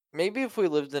 maybe if we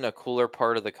lived in a cooler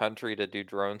part of the country to do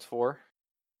drones for,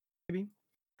 maybe.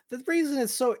 The reason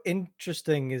it's so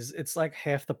interesting is it's like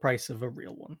half the price of a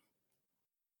real one.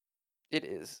 it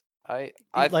is. I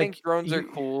think Like drones are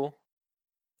you cool.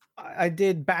 I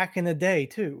did back in the day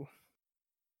too.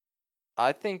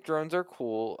 I think drones are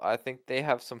cool. I think they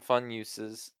have some fun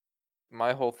uses.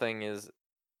 My whole thing is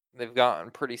they've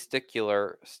gotten pretty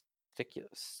stickler,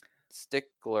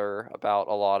 stickler about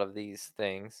a lot of these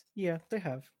things. Yeah, they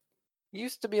have. You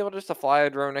used to be able just to fly a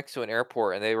drone next to an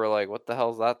airport, and they were like, "What the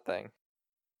hell's that thing?"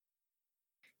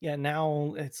 Yeah,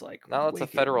 now it's like Now that's a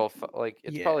wicked. federal, like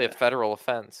it's probably a Yeah. federal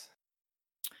offense.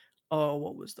 Oh,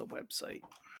 what was the website?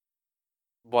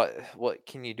 What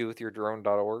can you do with your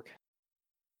drone.org?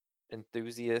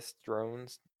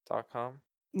 Enthusiastdrones.com.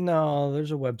 No,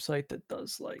 there's a website that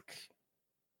does like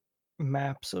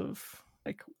maps of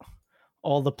like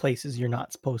all the places you're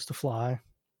not supposed to fly.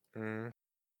 Mm.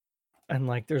 And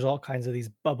like there's all kinds of these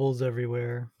bubbles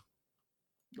everywhere.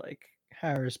 Like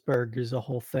Harrisburg is a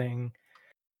whole thing.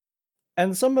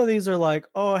 And some of these are like,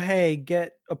 oh, hey,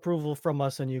 get approval from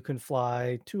us and you can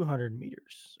fly 200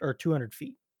 meters or 200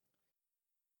 feet.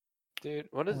 Dude,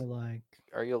 what is? Or like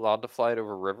Are you allowed to fly it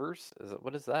over rivers?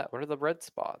 What is that? What are the red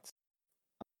spots?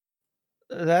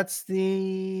 that's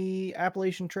the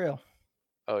Appalachian Trail.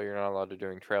 Oh, you're not allowed to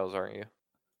doing trails, aren't you?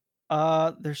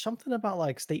 There's something about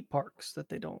like state parks that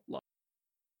they don't love,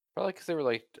 Probably because they were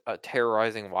like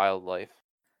terrorizing wildlife.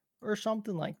 or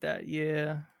something like that.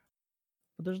 Yeah,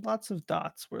 but there's lots of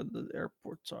dots where the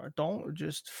airports are. Don't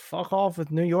just fuck off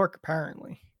with New York,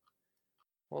 apparently.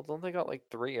 Well, don't they got like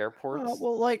 3 airports?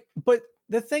 Well, like, but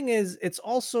the thing is, it's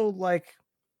also like,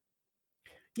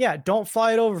 yeah, don't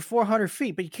fly it over 400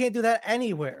 feet, but you can't do that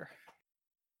anywhere.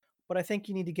 But I think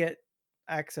you need to get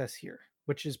access here,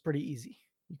 which is pretty easy.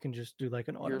 You can just do like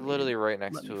an You're automated literally right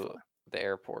let next me to fly. the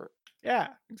airport. Yeah,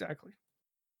 exactly.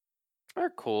 They're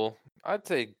cool. I'd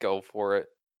say go for it.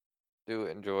 Do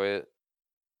it, enjoy it.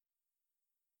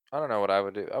 I don't know what I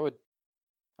would do.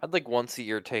 I'd like once a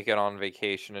year take it on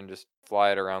vacation and just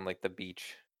fly it around like the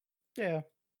beach. Yeah,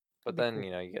 But that'd be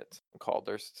then, cool. you get called.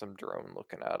 There's some drone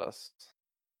looking at us.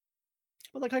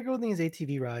 But like I go on these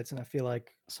ATV rides, and I feel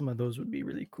like some of those would be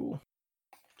really cool.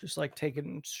 Just like take it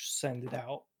and send it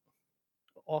out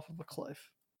off of a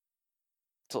cliff.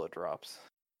 Till it drops.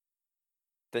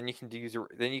 Then you can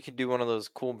then you can do one of those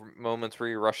cool moments where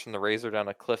you're rushing the razor down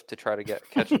a cliff to try to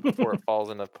catch it before it falls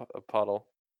in a puddle.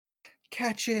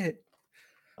 Catch it.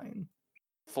 Fine.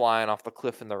 Flying off the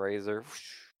cliff in the razor.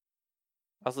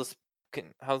 How's this?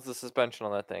 How's the suspension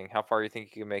on that thing? How far do you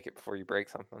think you can make it before you break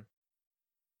something?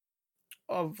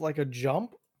 Of like a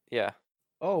jump? Yeah,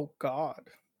 Oh God.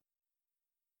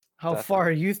 How far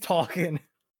definitely. are you talking?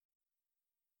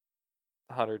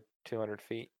 100, 200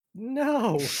 feet.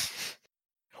 No.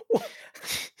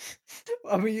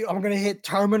 I mean, I'm gonna hit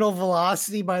terminal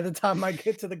velocity by the time I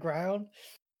get to the ground.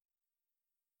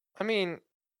 I mean,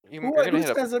 Who, you're gonna who hit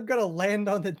a says I'm gonna land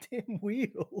on the damn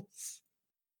wheels?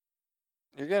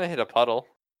 you're gonna hit a puddle.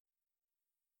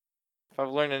 If I've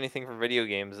learned anything from video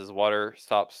games, is water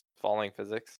stops falling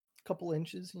physics. Couple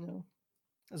inches, you know.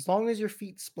 As long as your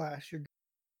feet splash, you're good.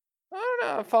 I don't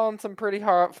know. I've fallen some pretty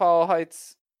hard fall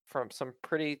heights from some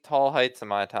pretty tall heights in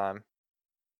my time.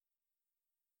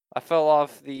 I fell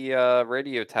off the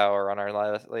radio tower on our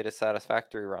latest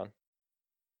Satisfactory run.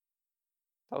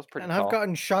 That was pretty And I've tall.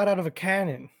 gotten shot out of a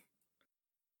cannon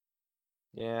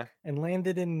Yeah. and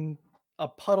landed in a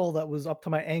puddle that was up to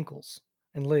my ankles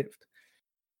and lived.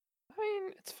 I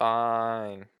mean, it's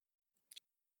fine.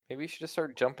 Maybe you should just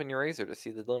start jumping your razor to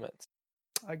see the limits.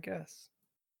 I guess.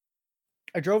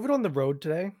 I drove it on the road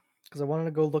today because I wanted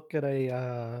to go look at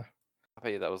I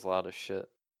bet you that was loud as shit.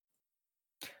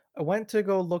 I went to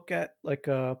go look at like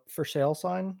a for sale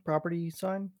sign, property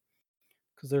sign,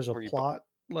 because there's a Were you plot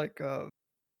like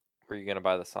were you gonna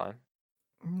buy the sign?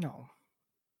 no.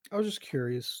 I was just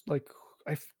curious. Like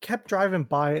kept driving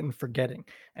by it and forgetting,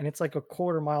 and it's like a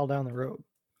quarter mile down the road.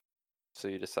 So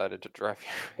you decided to drive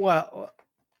Well,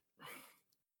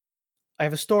 I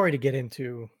have a story to get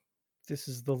into. This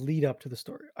is the lead up to the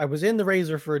story. I was in the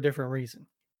Razor for a different reason.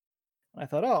 I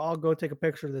thought, oh, I'll go take a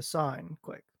picture of this sign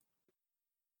quick.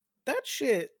 That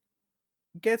shit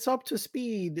gets up to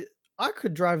speed. I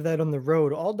could drive that on the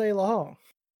road all day long.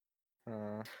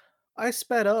 Hmm. I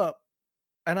sped up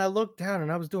and I looked down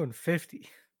and I was doing 50.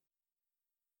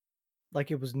 Like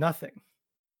it was nothing.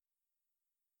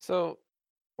 So,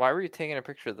 why were you taking a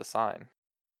picture of the sign?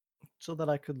 So that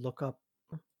I could look up.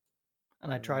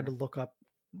 And I tried to Mm, look up.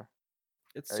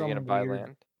 It's Are you gonna some buy weird.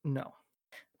 land? No.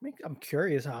 I'm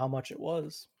curious how much it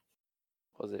was.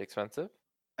 Was it expensive?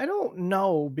 I don't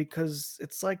know because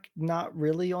it's like not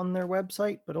really on their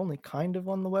website, but only kind of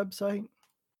on the website.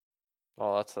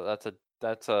 Well,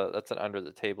 that's an under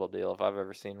the table deal if I've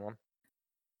ever seen one.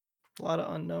 A lot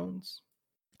of unknowns.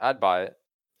 I'd buy it.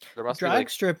 There The must be drag like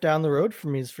strip down the road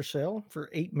from me is for sale for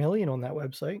 8 million on that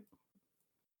website.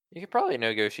 you could probably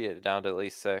negotiate it down to at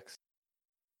least 6.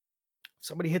 If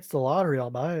somebody hits the lottery, I'll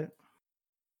buy it.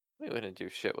 We wouldn't do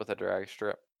shit with a drag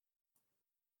strip.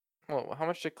 Well, how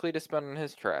much did Cletus spend on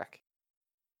his track?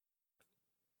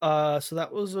 So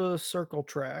that was a circle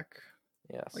track,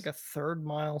 Yes. like a third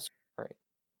mile, Right.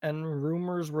 and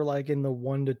rumors were like in the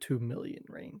 1 to 2 million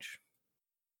range.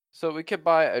 So we could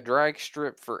buy a drag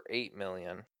strip for 8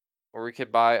 million, or we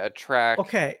could buy a track.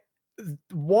 Okay,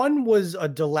 one was a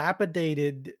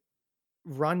dilapidated,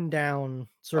 rundown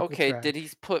circle Okay, track. did he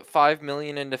put 5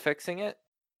 million into fixing it?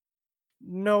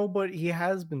 No, but he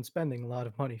has been spending a lot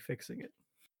of money fixing it.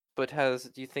 But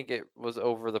do you think it was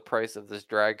over the price of this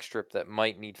drag strip that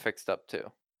might need fixed up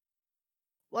too?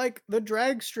 Like the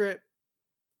drag strip,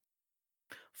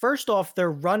 first off,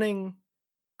 they're running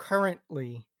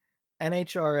currently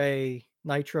NHRA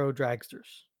Nitro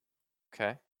dragsters.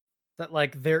 Okay. that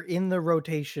like they're in the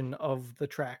rotation of the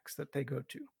tracks that they go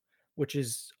to, which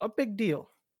is a big deal.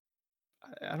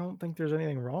 I don't think there's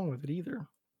anything wrong with it either.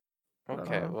 But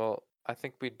Okay, well, I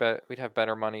think we'd have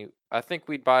better money. I think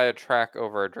we'd buy a track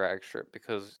over a drag strip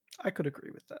because, I could agree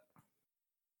with that.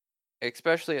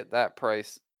 especially at that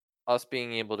price, us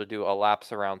being able to do a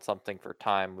laps around something for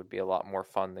time would be a lot more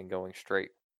fun than going straight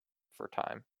for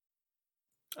time.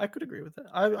 I could agree with that.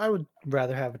 I would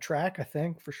rather have a track, I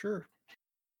think, for sure.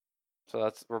 So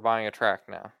we're buying a track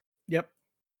now. Yep.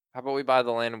 How about we buy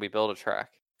the land and we build a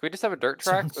track? Can we just have a dirt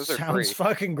track? Those are Sounds free.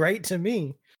 fucking great to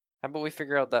me. How about we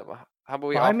figure out that? How about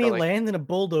we Buy offer me like? land and a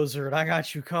bulldozer and I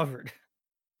got you covered.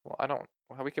 Well, I don't.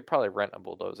 Well, we could probably rent a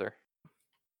bulldozer.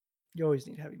 You always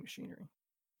need heavy machinery.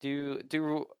 Do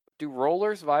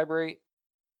rollers vibrate?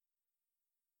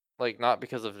 Like not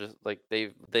because of just like one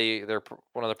of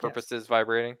the Yes. purposes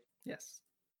vibrating. Yes.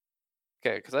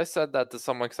 Okay, because I said that to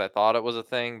someone because I thought it was a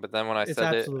thing, but then when I It's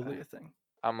said it, absolutely a thing.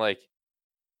 I'm like,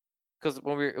 because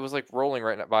it was like rolling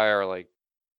right by our like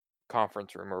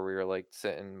conference room where we were like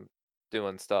sitting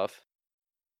doing stuff,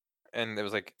 and it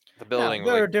was like the Now, building was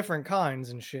there like, are different kinds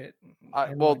and shit.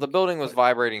 And well, the like, building was but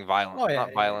vibrating oh yeah, not yeah,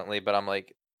 yeah. violently, but I'm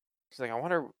like, she's like, I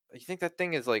wonder, you think that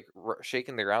thing is like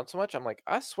shaking the ground so much? I'm like,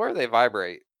 I swear they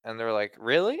vibrate, and they're like,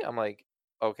 really? I'm like,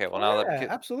 okay, well Oh now that yeah,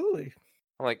 absolutely.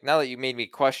 I'm like, now that you made me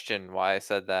question why I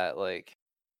said that, like,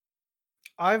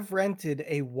 I've rented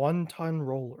a 1-ton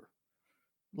roller,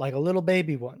 like a little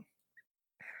baby one,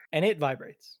 and it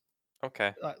vibrates.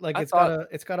 okay, Like I thought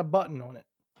it's got a button on it,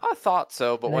 I thought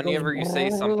so, but and it goes whenever you say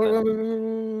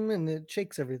something, and it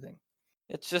shakes everything.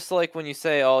 it's just like when you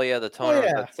say, "Oh yeah, the Oh toner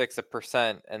was yeah, at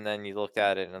 6%," and then you look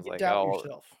at it and it's you like, doubt "Oh,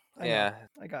 yourself. I know. yeah."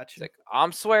 I got It's you. like,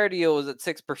 I'm swear to you, it was at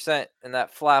 6%, and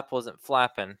that flap wasn't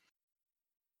flapping.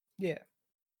 Yeah,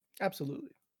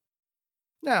 absolutely.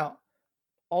 Now,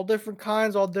 all different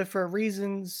kinds, all different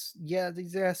reasons. Yeah,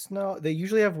 these no. They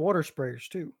usually have water sprayers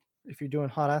too. If you're doing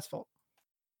hot asphalt,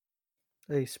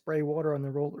 they spray water on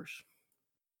the rollers.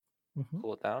 Mhm.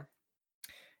 Cool it down.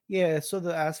 Yeah, so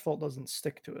the asphalt doesn't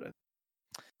stick to it.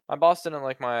 My boss didn't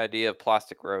like my idea of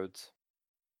plastic roads.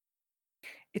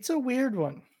 It's a weird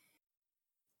one.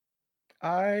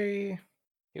 I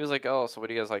He was like, "Oh, so what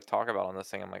do you guys like talk about on this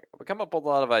thing?" I'm like, "We come up with a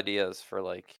lot of ideas for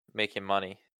like making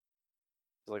money."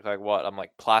 He's like what? I'm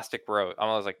like, "Plastic road." I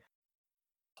was like,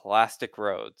 "Plastic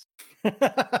roads."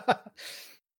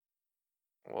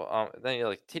 Well,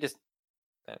 then he just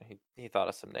and he thought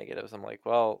of some negatives. I'm like,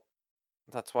 well,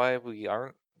 that's why we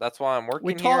aren't. That's why I'm we working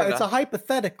here. talk. And It's a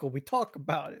hypothetical. We talk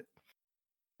about it.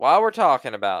 while we're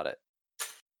talking about it,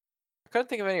 I couldn't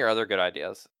think of any other good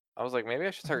ideas. I was like, maybe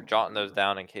I should start jotting those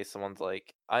down in case someone's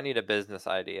like, I need a business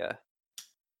idea.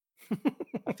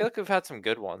 I feel like we've had some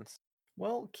good ones.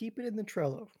 Well, keep it in the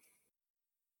Trello.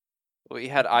 We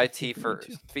had If IT we need for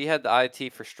to. we had the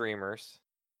IT for streamers.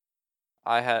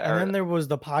 I had And then or there was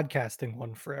the podcasting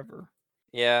one forever,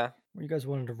 yeah, where you guys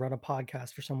wanted to run a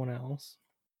podcast for someone else.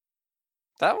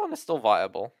 that one is still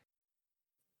viable.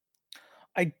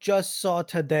 I just saw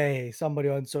today somebody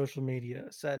on social media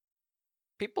said,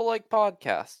 People like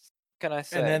podcasts. What can I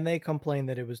and then say? they complained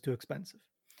that it was too expensive.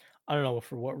 I don't know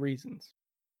for what reasons.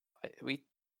 We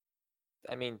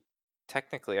I mean,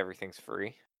 technically everything's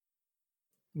free.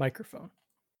 Microphone.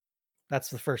 That's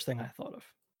the first thing I thought of.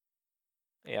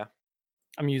 Yeah.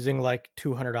 I'm using like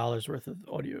 $200 worth of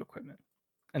audio equipment,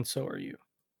 and so are you.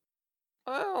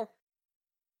 Well,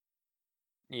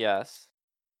 yes.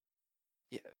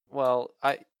 Yeah. Well,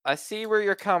 I see where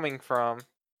you're coming from,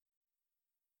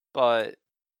 but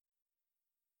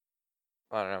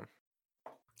I don't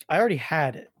know. I already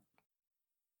had it.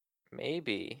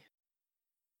 Maybe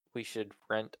we should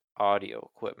rent audio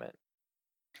equipment.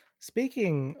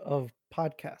 Speaking of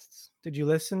podcasts, did you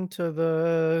listen to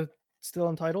the Still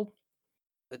Untitled?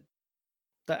 Uh,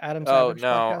 The Adam Oh, Savage no,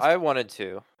 podcast? I wanted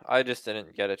to. I just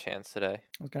didn't get a chance today.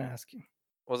 I was gonna ask you.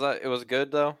 It was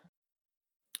good though?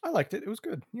 I liked it. It was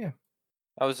good. Yeah.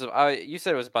 You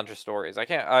said it was a bunch of stories.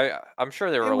 I'm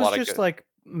sure there were It a was lot of just good. like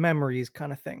memories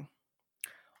kind of thing.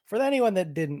 For anyone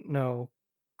that didn't know,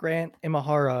 Grant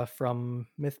Imahara from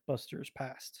Mythbusters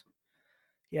passed.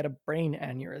 He had a brain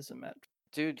aneurysm at.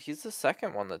 Dude, he's the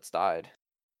second one that's died.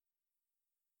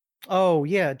 Oh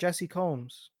yeah, Jesse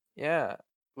Combs. Yeah.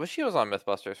 She was on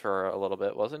Mythbusters for a little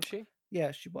bit, wasn't she?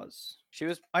 Yeah, she was. She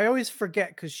was I always forget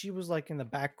because she was like in the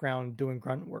background doing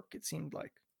grunt work. It seemed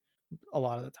like a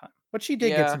lot of the time, but she did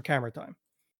get yeah. some camera time.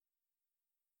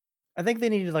 I think they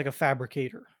needed like a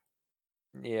fabricator,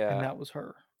 and Yeah. that was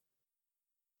her.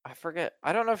 I forget.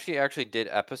 I don't know if she actually did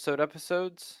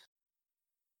episodes,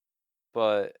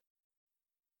 but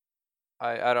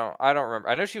I don't remember.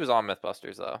 I know she was on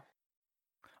Mythbusters though.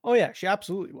 Oh yeah, she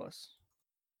absolutely was.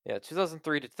 Yeah,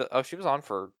 2003 oh, she was on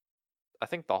for, I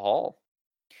think, The Hall.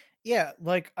 Yeah,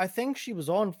 like I think she was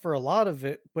on for a lot of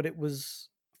it, but it was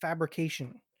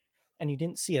fabrication, and you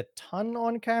didn't see a ton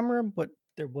on camera, but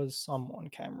there was some on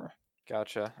camera.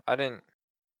 Gotcha. I didn't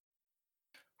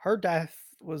Her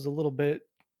death was a little bit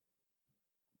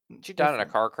She died in a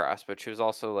different. car crash, but she was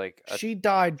also, like, a She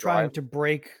died trying driver. to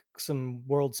break some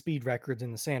world speed records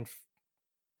in the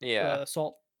Yeah.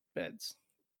 salt beds.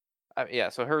 Yeah,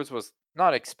 so hers was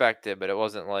not expected, but it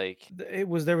wasn't like It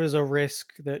was there was a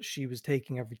risk that she was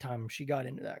taking every time she got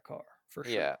into that car, for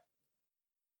sure. yeah.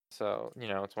 So,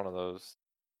 it's one of those.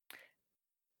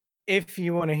 If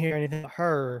you want to hear anything about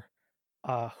her,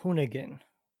 Hoonigan,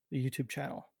 the YouTube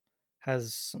channel,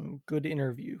 has some good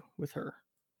interview with her.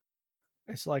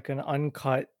 It's like an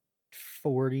uncut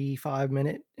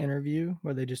 45-minute interview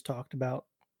where they just talked about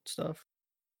stuff.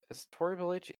 Is Tory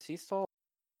Belleci, is he still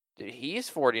dude, he's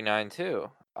 49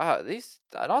 too. These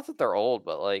not that they're old,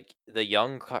 but, like, the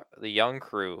young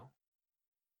crew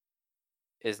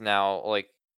is now, like,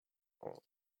 oh,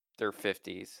 their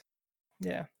 50s.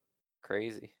 Yeah,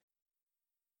 Crazy.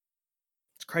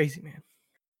 it's crazy, man.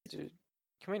 Dude,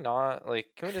 can we not, like,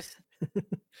 can we just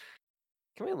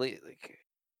can we leave, like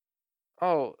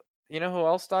oh, you know who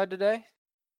else died today?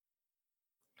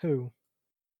 Who?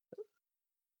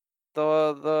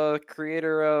 The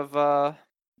creator of,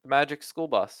 Magic School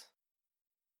Bus.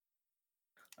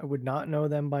 I would not know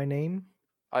them by name,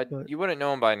 but You wouldn't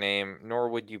know him by name, nor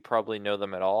would you probably know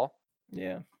them at all,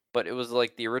 yeah. but it was,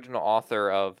 like, the original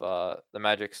author of, the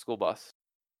Magic School Bus,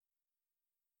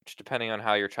 which, depending on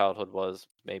how your childhood was,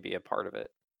 may be a part of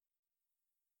it.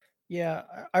 Yeah,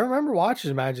 I remember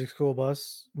watching Magic School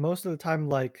Bus most of the time,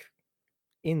 like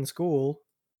in school,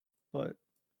 but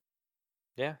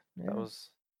Yeah, that yeah.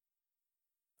 was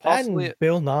That possibly and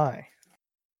Bill Nye.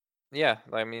 yeah,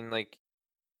 I mean, like,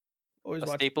 Always a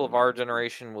watch staple Bill of Nye our in school.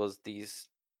 generation was these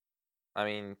I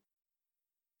mean,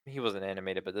 he wasn't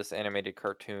animated, but this animated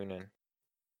cartoon and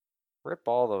rip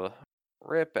all the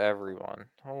rip everyone.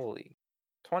 Holy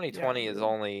Yeah, 2020 is really.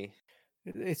 only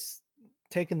It's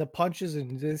taking the punches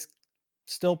and just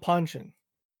still punching.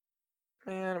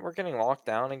 man, we're getting locked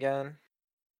down again.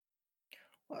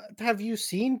 What, have you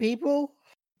seen people?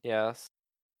 Yes.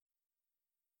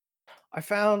 I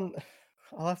found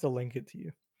I'll have to link it to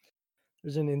you.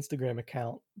 There's an Instagram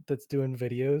account that's doing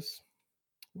videos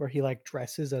where he like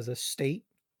dresses as a state.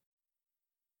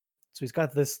 So he's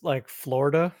got this like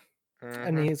Florida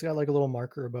and Mhm. he's got like a little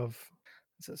marker above.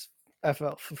 It says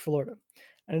FL for Florida.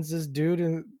 And it's this dude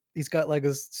and he's got like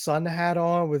a sun hat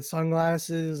on with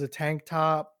sunglasses, a tank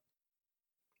top,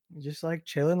 just like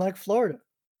chilling like Florida.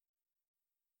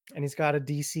 And he's got a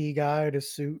DC guy in a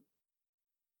suit.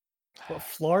 But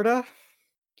Florida,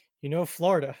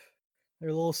 Florida, they're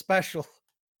a little special.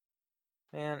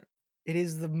 Man, It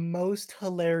is the most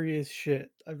hilarious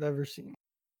shit I've ever seen.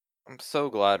 I'm so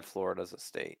glad Florida's a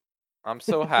state. I'm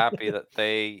so happy that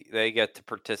they get to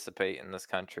participate in this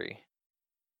country.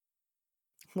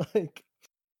 Like,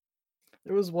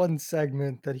 there was one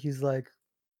segment that he's like,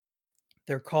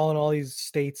 they're calling all these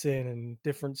states in, and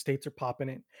different states are popping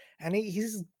in, and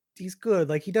he's good.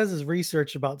 Like, he does his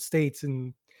research about states,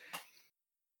 and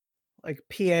like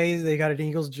PAs, they got an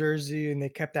Eagles jersey, and they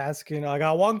kept asking, I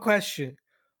got one question: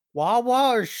 Wawa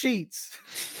or Sheets?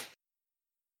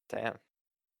 Damn.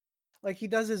 Like, he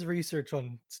does his research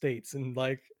on states, and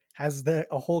like has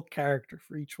a whole character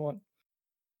for each one.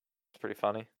 It's pretty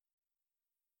funny.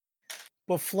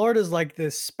 But Florida's like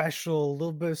this special, a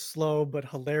little bit slow but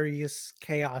hilarious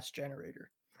chaos generator.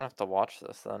 I have to watch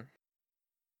this then.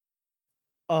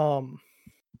 Um,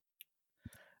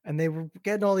 and they were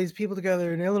getting all these people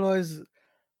together, and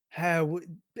had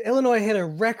Illinois hit a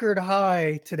record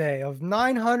high today of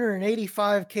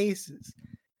 985 cases,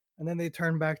 and then they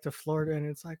turn back to Florida, and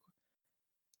it's like,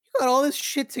 you got all this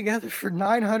shit together for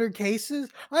 900 cases?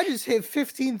 I just hit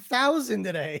 15,000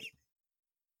 today.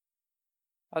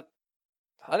 I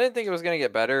I didn't think it was gonna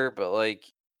get better, but,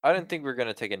 like, I didn't think we were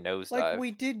gonna take a Like, nosedive.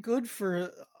 we did good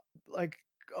for like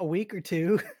a week or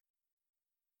two.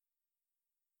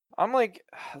 I'm like,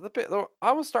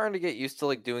 I was starting to get used to,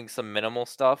 like, doing some minimal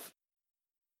stuff,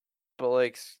 but,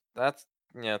 like, that's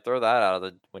throw that out of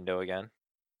the window again.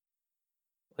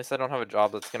 At least I don't have a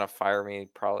job that's gonna fire me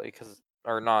probably because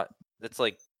or not. It's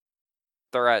like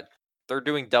they're at they're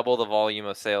doing double the volume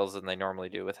of sales than they normally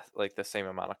do with, like, the same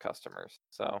amount of customers.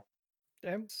 So,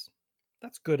 Damn,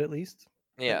 that's good at least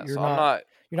that yeah, so I'm not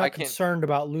you're I not can concerned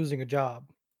about losing a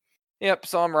job. yep,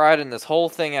 so I'm riding this whole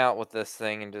thing out with this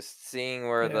thing and just seeing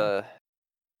where Yeah. the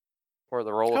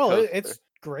roller Oh, coaster it's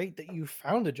great that you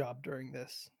found a job during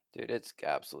this. Dude, it's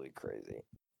absolutely crazy.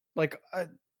 Like,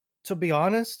 to be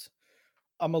honest,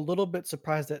 I'm a little bit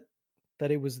surprised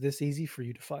that it was this easy for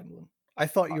you to find one. I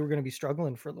thought I you were gonna be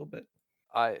struggling for a little bit.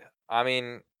 I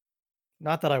mean,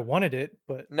 Not that I wanted it,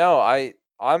 but no,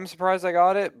 I'm surprised I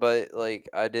got it, but like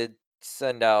I did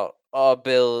send out not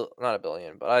a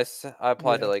billion, but I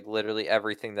applied to yeah, like literally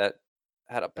everything that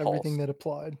had a everything pulse. that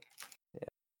applied. Yeah.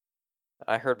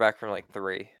 I heard back from like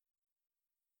 3.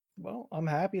 Well, I'm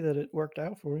happy that it worked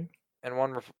out for you. And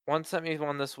one sent me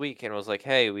one this week and was like,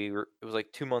 "Hey, it was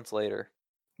like 2 months later.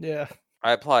 Yeah.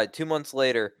 I applied 2 months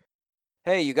later.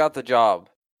 Hey, you got the job.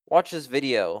 Watch this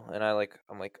video." And I'm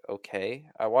like, "Okay."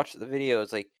 I watched the video.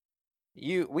 It's like,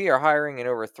 we are hiring in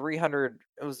over 300,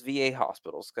 it was VA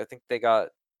hospitals. 'Cause I think they got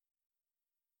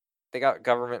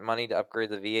government money to upgrade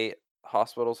the VA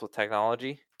hospitals with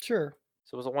technology. Sure.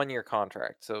 So it was a 1-year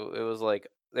contract. So it was like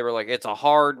they were like, "It's a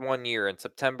hard 1 year. In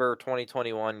September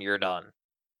 2021, you're done." Yeah,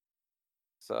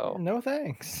 So, no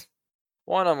thanks.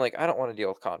 one, I'm like, I don't want to deal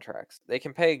with contracts. They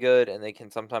can pay good and they can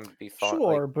sometimes be fun.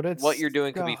 Like Sure, but what it's you're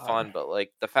doing could be God. fun, but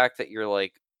like the fact that you're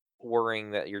like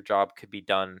worrying that your job could be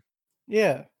done,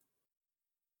 Yeah.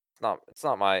 it's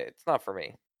not for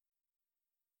me.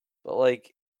 But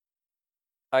like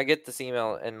I get this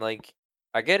email and like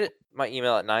I get my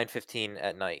email at 9:15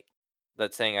 at night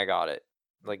that's saying I got it.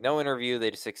 Like no interview,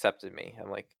 they just accepted me. I'm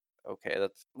like, okay,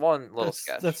 that's one little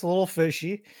sketch. That's a little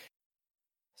fishy.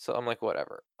 So I'm like,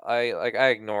 whatever. I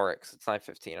ignore it because it's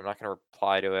 9:15. I'm not gonna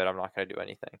reply to it. I'm not gonna do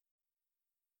anything.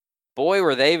 Boy,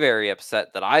 were they very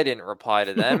upset that I didn't reply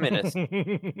to them.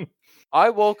 I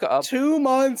woke up, 2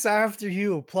 months after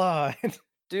you applied.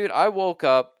 dude. I woke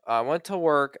up. I went to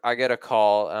work. I get a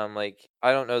call. And I'm like,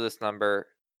 I don't know this number.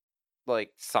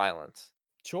 Like silence.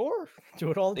 Sure. Do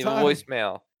it all the Leave a time.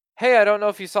 voicemail. Hey, I don't know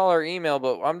if you saw our email,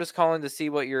 but I'm just calling to see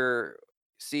for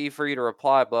you to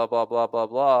reply. Blah blah blah blah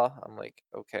blah. I'm like,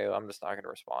 okay, well, I'm just not gonna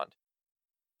respond.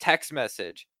 Text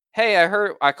message. Hey,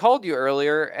 I called you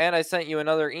earlier and I sent you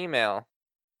another email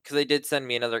because they did send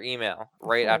me another email Oh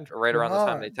right around the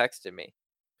time they God. texted me.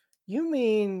 You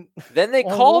mean Then they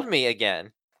on called what? me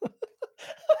again.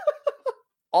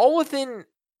 All within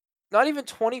not even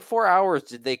 24 hours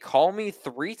did they call me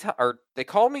 3 times, or they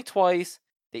called me twice,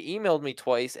 they emailed me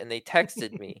twice, and they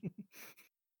texted me.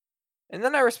 And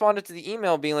then I responded to the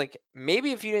email being like,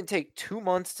 maybe if you didn't take 2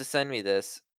 months to send me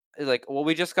this, like, well,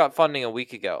 we just got funding a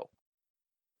week ago.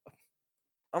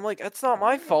 I'm like, that's not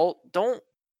my fault.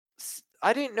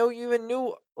 I didn't know you even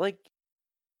knew. Like,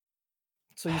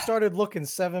 So you started looking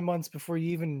 7 months before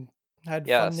you even had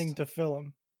funding yes. to fill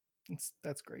them.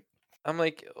 That's great. I'm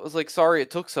like, I was like, sorry it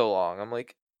took so long. I'm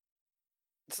like,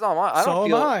 it's not my, I don't So am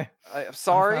feel, I. I'm I found a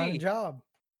sorry. job.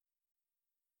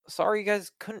 Sorry you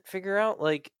guys couldn't figure out.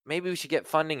 Like, maybe we should get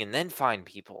funding and then find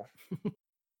people. I'm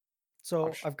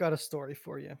So I've got a story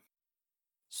for you.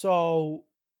 So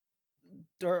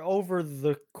over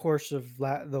the course of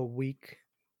the week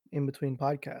in between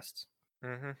podcasts,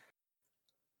 hmm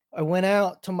I went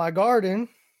out to my garden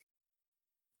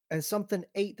and something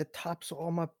ate the tops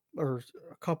of a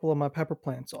couple of my pepper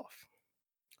plants off.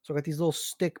 So I got these little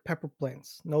stick pepper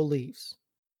plants, no leaves.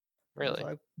 I was Really?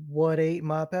 like, what ate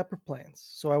my pepper plants?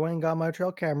 So I went and got my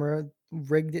trail camera,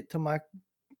 rigged it to my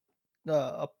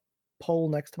a pole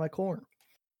next to my corn.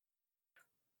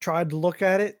 Tried to look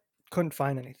at it, couldn't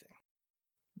find anything.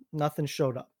 Nothing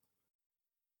showed up.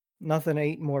 Nothing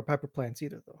ate more pepper plants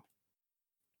either, though.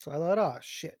 So I thought, oh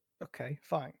shit. Okay,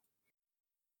 fine.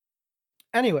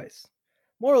 Anyways,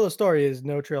 moral of the story is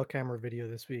no trail camera video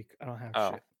this week. I don't have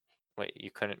Oh, shit. wait,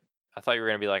 you couldn't. I thought you were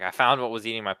going to be like, I found what was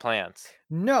eating my plants.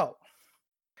 No,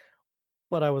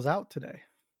 but I was out today.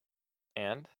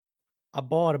 And? I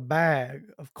bought a bag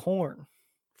of corn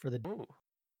for the Ooh.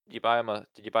 Did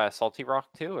you buy a salty rock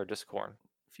too, or just corn?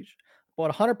 future. Bought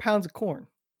 100 pounds of corn.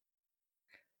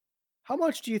 How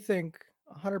much do you think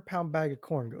a 100-pound bag of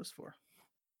corn goes for?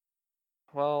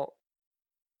 Well,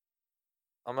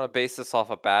 I'm going to base this off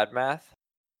of bad math.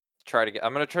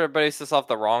 I'm going to try to base this off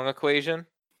the wrong equation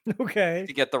Okay.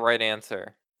 to get the right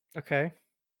answer. Okay.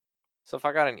 So if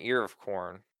I got an ear of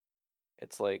corn,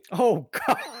 it's like, Oh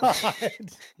God. I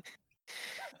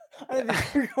didn't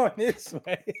think you were going this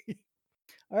way.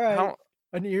 All right. how,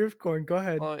 An ear of corn. Go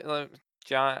ahead.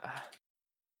 John,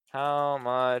 how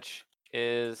much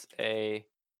is a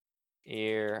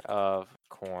ear of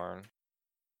corn?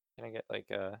 Can I get like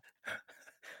a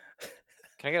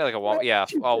Can I get like a Why Yeah,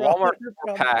 did you a throw a Walmart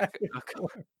 100-pound bag pack. of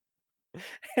corn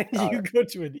and Got you it. go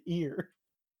to an ear?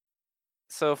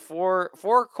 So four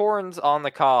corns on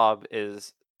the cob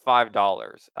is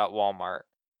 $5 at Walmart.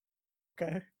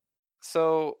 Okay.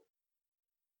 So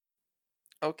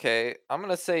okay, I'm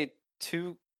gonna say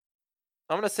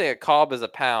I'm gonna say a cob is a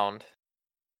pound.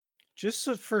 Just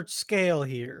for scale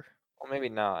here. Well, maybe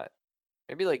not.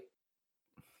 Maybe like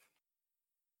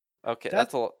okay,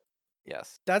 That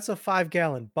yes. that's a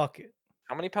 5-gallon bucket.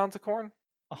 How many pounds of corn?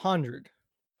 100.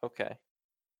 Okay.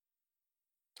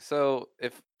 So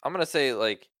if I'm gonna say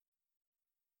like,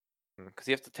 because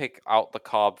you have to take out the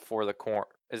cob for the corn.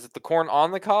 Is it the corn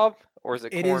on the cob or is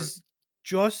it It corn is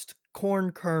just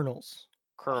corn kernels.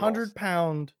 kernels? 100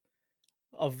 pound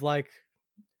of like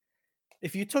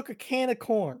if you took a can of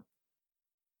corn,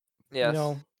 you Yes.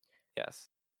 know, Yes.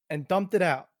 and dumped it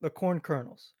out, the corn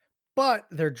kernels, but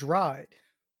they're dried.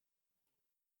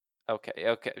 Okay.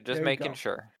 Okay. Just There you making go.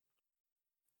 sure.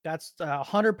 That's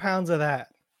 100 pounds of that.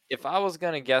 If I was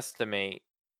gonna guesstimate,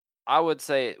 I would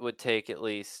say it would take at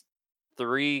least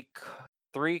three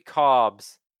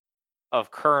cobs of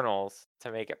kernels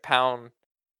to make a pound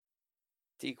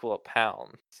to equal a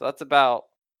pound. So that's about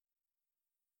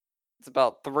it's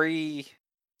about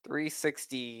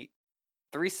 360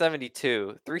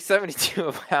 372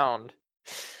 a pound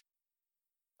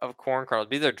of corn kernels.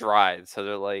 These are dried, so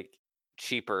they're like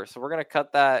cheaper. So we're gonna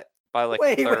cut that by like a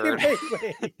Wait, wait, third. wait,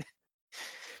 wait.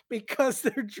 Because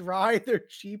they're dry, they're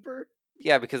cheaper.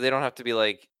 Yeah, because they don't have to be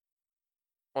like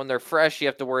when they're fresh. You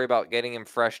have to worry about getting them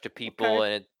fresh to people,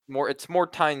 Okay. and it's more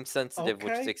time sensitive,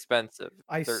 which is Okay. expensive.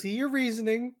 I They're see your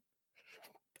reasoning,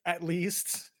 at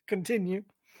least. Continue.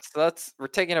 so that's we're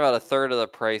taking about a third of the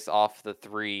price off the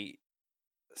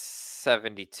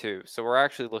 372. So we're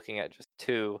actually looking at just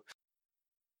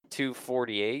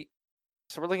 248.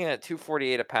 So we're looking at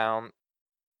 248 a pound,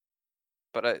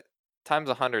 but times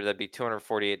 100 that'd be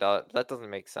 $248. That doesn't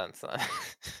make sense.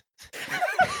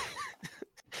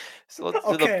 So let's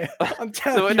do the Okay, I'm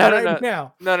telling so you no no right no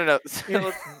now, no no no. So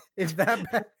if, if that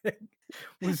bag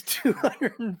was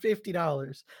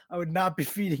 $250, I would not be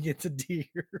feeding it to deer.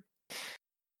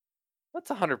 that's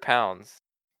 100 pounds.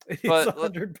 It's But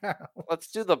 100 pounds.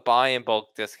 let's do the buy in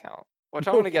bulk discount, which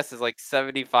I'm gonna guess is like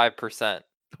 75%.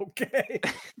 Okay.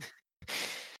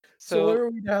 So what So are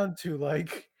we down to?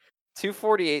 Like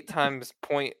 248 times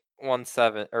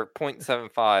 0.17 or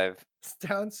 0.75. it's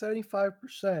down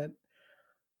 75%.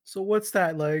 So what's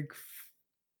that like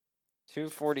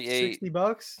 248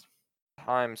 $60?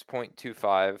 times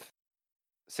 0.25.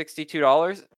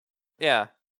 $62? Yeah,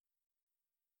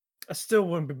 I still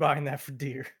wouldn't be buying that for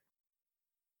deer.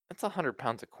 that's 100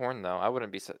 pounds of corn though. I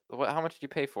wouldn't be so. How much did you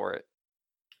pay for it?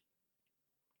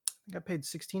 I got paid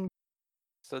 16.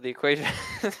 So the equation.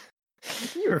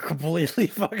 You're completely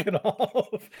fucking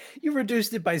off. You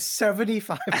reduced it by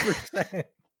 75%.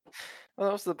 Well,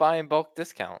 that was the buy in bulk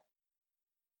discount.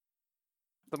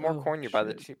 The more Oh corn you buy,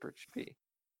 the shit. cheaper it should be.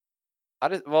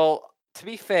 Well, to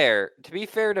be fair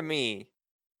to me,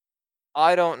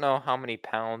 I don't know how many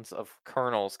pounds of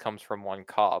kernels comes from one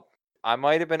cob. I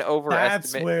might have been That's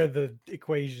overestimate. where the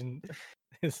equation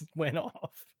went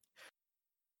off.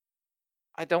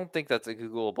 I don't think that's a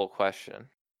Googleable question.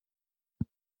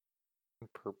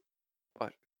 Per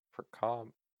what per cob?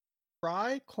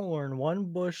 Dry corn, 1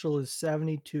 bushel is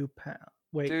 72 pounds.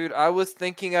 Wait. Dude, I was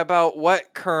thinking about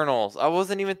wet kernels. I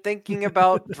wasn't even thinking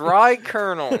about dry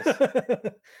kernels.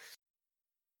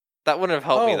 That wouldn't have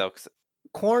helped me Oh, though.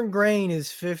 corn grain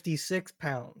is 56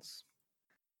 pounds.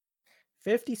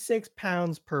 56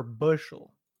 pounds per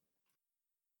bushel.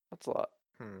 That's a lot.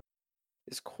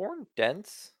 Is corn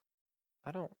dense?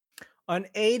 I don't An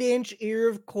 8-inch ear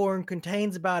of corn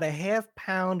contains about a half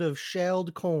pound of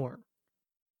shelled corn.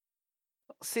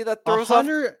 see that throws off.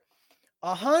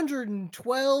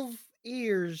 112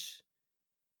 ears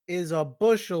is a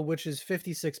bushel, which is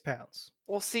 56 pounds.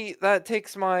 Well, see, that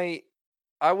takes my.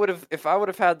 I would have if I would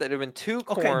have had that. It would have been two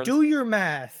Okay, corns. do your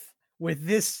math with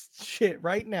this shit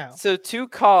right now. So 2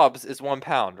 cobs is 1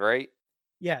 pound, right?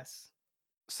 Yes.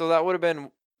 So that would have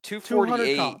been 200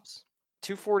 248. cobs.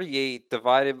 248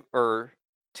 divided or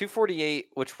 248,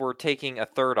 which we're taking a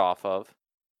third off of.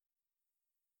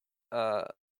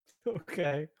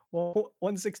 Okay. Well,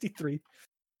 163.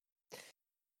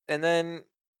 And then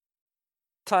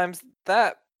times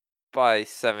that by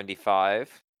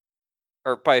 75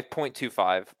 or by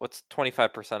 0.25. What's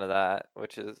 25% of that?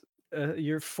 Which is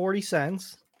You're 40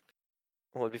 cents.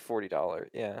 well, it'd be $40.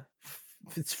 Yeah,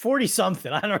 It's 40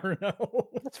 something. I don't know.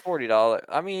 that's $40.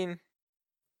 I mean,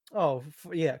 Oh,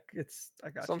 yeah. I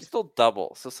got so I'm you. still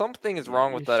double. So something is Yeah,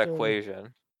 wrong you're with that still.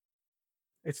 equation.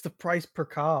 It's the price per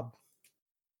cob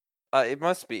It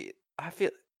must be. I feel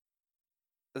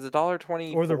is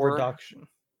 $1.24 or the reduction.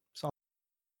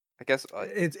 I guess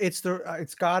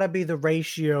It's got to be the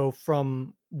ratio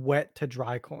from wet to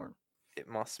dry corn. it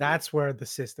must be. That's where the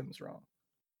system's wrong.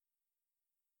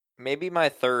 maybe my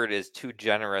third is too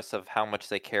generous of how much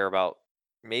they care about.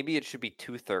 Maybe it should be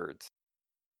 2/3.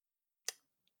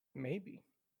 Maybe.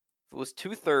 If it was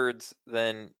 2/3,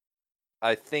 then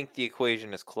I think the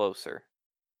equation is closer.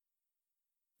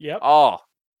 Yep. Oh,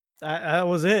 That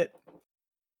was it.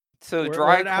 so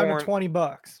We're down to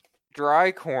 $20.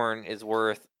 dry corn is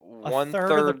worth A one third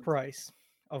of the third price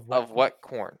of wet of corn. wet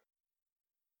corn.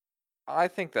 I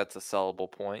think that's a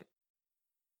sellable point.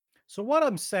 So what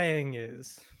I'm saying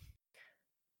is,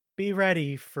 be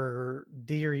ready for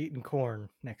deer eating corn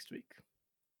next week.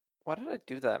 Why did I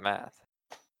do that math?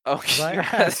 Oh, 'Cause I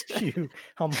asked you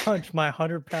how much my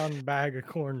 100-pound bag of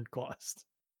corn cost.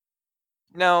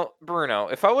 Now, Bruno,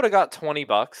 if I would have got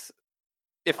 $20,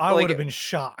 if I would have like been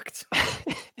shocked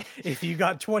if you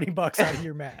got $20 out of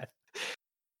your math.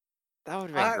 that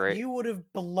would have been great. You would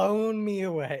have blown me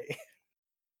away.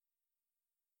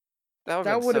 That would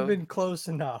have That been would have so been close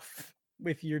enough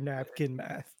with your napkin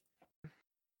math.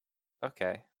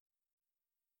 okay.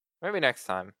 Maybe next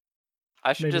time.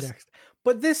 I should Maybe just next.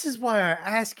 But this is why I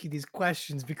ask you these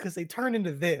questions, because they turn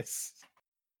into this.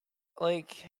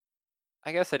 like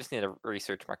I guess I just need to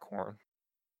research my corn.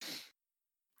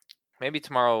 Maybe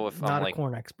tomorrow if I'm Not a like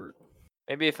corn expert.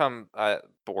 maybe if I'm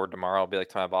bored tomorrow, I'll be like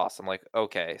to my boss. I'm like,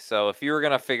 okay, so if you were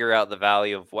gonna figure out the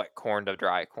value of wet corn to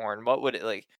dry corn, what would it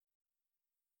like?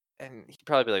 And he'd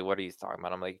probably be like, "What are you talking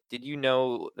about?" I'm like, "Did you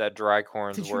know that dry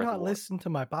corn's Did you worth not listen to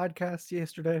my podcast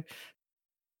yesterday?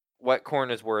 wet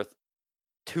corn is worth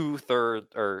 2/3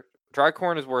 or dry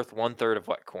corn is worth 1/3 of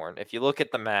wet corn. If you look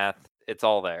at the math, it's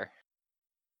all there."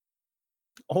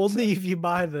 So, Only if you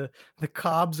buy the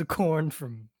cobs of corn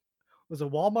from, was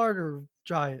it Walmart or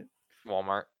Giant?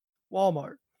 Walmart.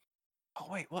 Walmart.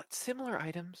 Oh wait, what similar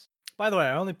items? By the way,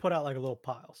 I only put out like a little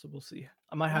pile, so we'll see.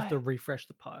 I might have to What? refresh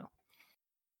the pile.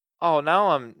 Oh, now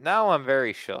I'm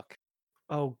very shook.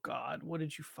 Oh God, what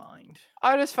did you find?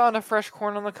 I just found a fresh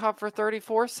corn on the cob for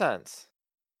 34 cents.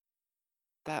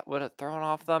 That would have thrown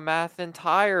off the math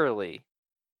entirely.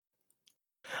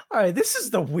 All right, this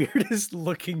is the weirdest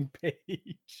looking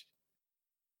page.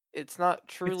 It's not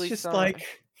It's truly just summer.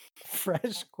 like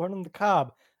fresh corn on the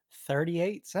cob,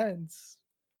 38 cents.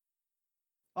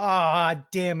 Ah,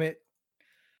 damn it.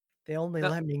 They only No,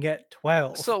 let me get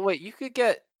 12. so wait, you could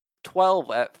get 12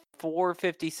 at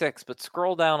 4.56, but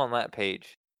scroll down on that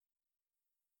page.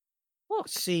 Look,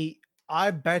 See,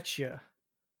 I bet you're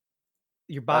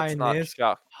that's buying not this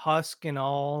shock. husk and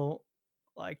all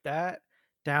like that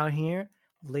down here,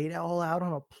 laid it all out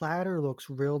on a platter, looks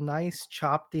real nice.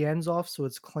 Chop the ends off so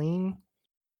it's clean.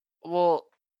 Well,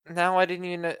 now I didn't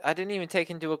even take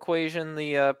into equation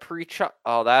the pre-chop.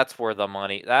 Oh, that's where the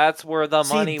money. That's where the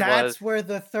See, money was. that's where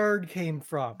the third came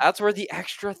from. That's where the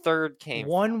extra third came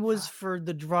One from. was for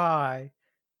the dry,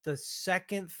 the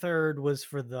second third was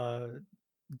for the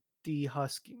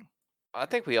dehusking. I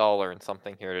think we all learned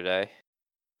something here today.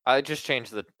 I just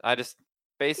changed the. I just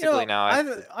basically now I.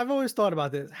 I've always thought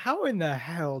about this. How in the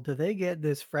hell do they get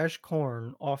this fresh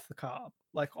corn off the cob,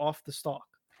 like off the stalk?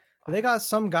 They got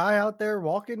some guy out there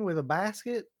walking with a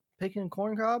basket picking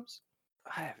corn cobs?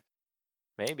 I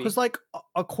Because maybe. like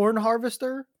a corn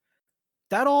harvester,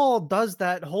 that all does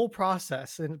that whole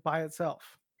process by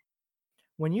itself.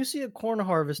 When you see a corn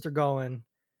harvester going,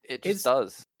 It just it's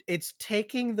does. it's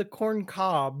taking the corn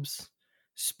cobs,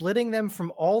 splitting them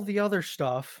from all the other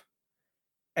stuff,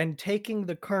 and taking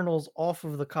the kernels off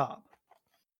of the cob,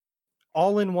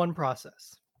 all in one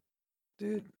process.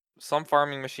 Dude, some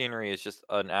farming machinery is just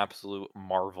an absolute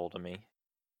marvel to me.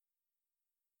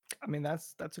 I mean,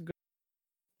 that's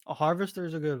a harvester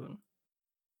is a good one.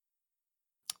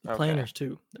 Okay. Planters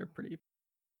too, they're pretty.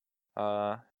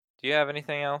 Do you have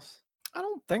anything else? I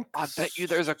don't think. I bet you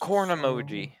there's a corn So.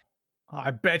 emoji.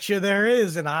 I bet you there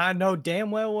is, and I know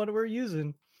damn well what we're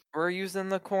using. We're using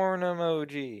the corn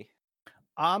emoji.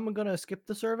 I'm gonna skip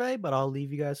the survey, but I'll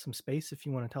leave you guys some space if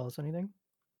you want to tell us anything.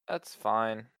 That's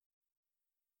fine.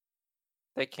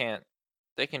 They can't.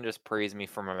 They can just praise me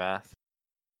for my math.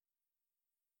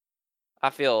 I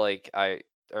feel like I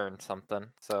earned something.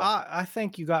 So I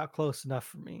think you got close enough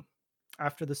for me.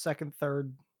 After the second,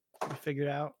 third, we figured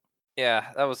out.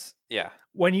 yeah, that was yeah.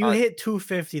 When you I, hit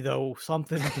 250, though,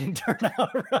 something didn't turn out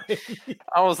right.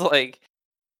 I was like,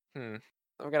 I'm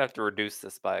gonna have to reduce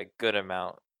this by a good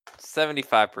amount.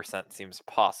 75% seems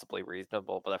possibly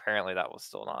reasonable, but apparently that was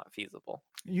still not feasible.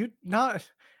 You not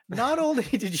only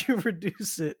did you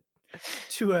reduce it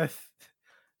to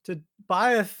to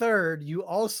by a third, you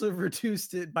also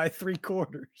reduced it by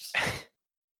 3/4.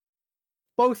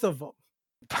 Both of them.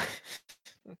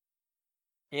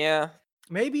 Yeah,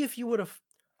 Maybe if you would have.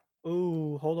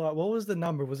 Oh, hold on. What was the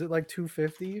number? Was it like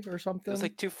 250 or it was something?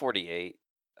 like 248.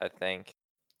 I think.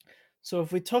 So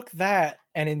if we took that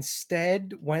and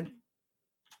instead went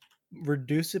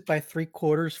reduce it by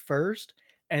 3/4 first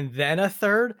and then a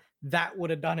third, that would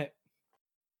have done it.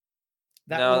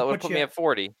 That No, would that have would put put you me at at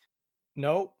 40.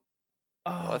 nope.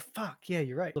 Oh What? fuck. Yeah,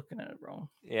 you're right. Looking at it wrong.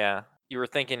 Yeah. You were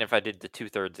thinking if I did the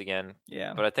 2/3 again,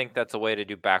 Yeah. but I think that's a way to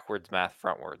do backwards math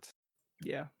frontwards.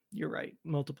 Yeah, you're right.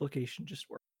 Multiplication just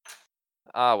works.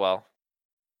 Ah, well.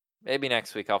 Maybe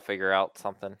next week I'll figure out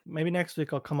something. Maybe next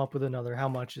week I'll come up with another how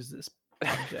much is this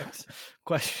object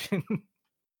question.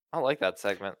 I like that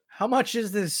segment. How much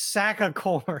is this sack of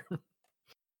corn?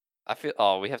 I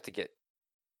feel we have to get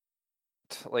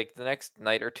like the next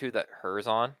night or two that her's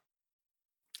on.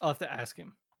 I'll have to ask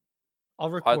him. I'll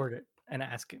I'd, record it and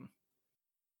ask him.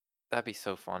 that'd be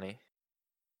so funny.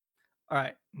 All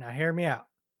right, now hear me out.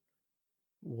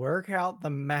 Work out the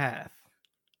math.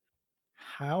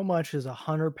 How much is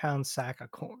 100-pound sack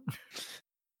of corn?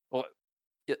 Well,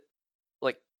 it,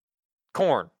 like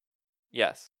corn.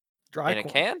 Yes. Dry In a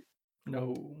corn? can?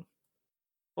 No,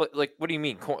 What what do you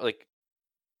mean corn like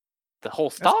the whole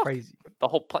that's stalk? crazy. The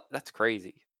whole that's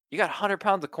crazy. You got 100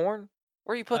 pounds of corn?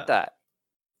 Where do you put Uh, that?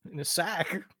 In a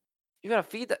sack. You gonna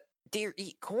feed that deer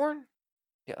eat corn?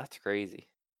 Yeah, that's crazy.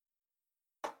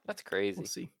 That's We'll crazy.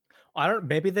 see. I don't.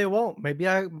 Maybe they won't. Maybe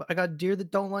I got deer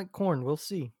that don't like corn. We'll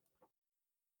see.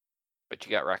 But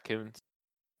you got raccoons.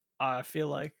 I feel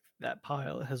like that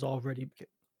pile has already.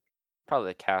 Probably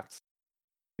the cats.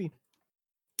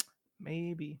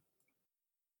 Maybe.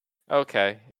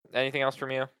 Okay. Anything else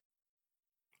from you?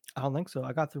 I don't think so.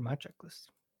 I got through my checklist.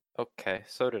 Okay,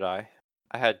 so did I.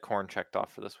 I had corn checked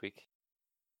off for this week.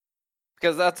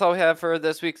 Because that's all we have for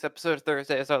this week's episode of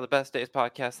Thursdays Are the Best Days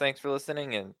podcast. Thanks for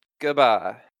listening and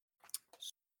goodbye.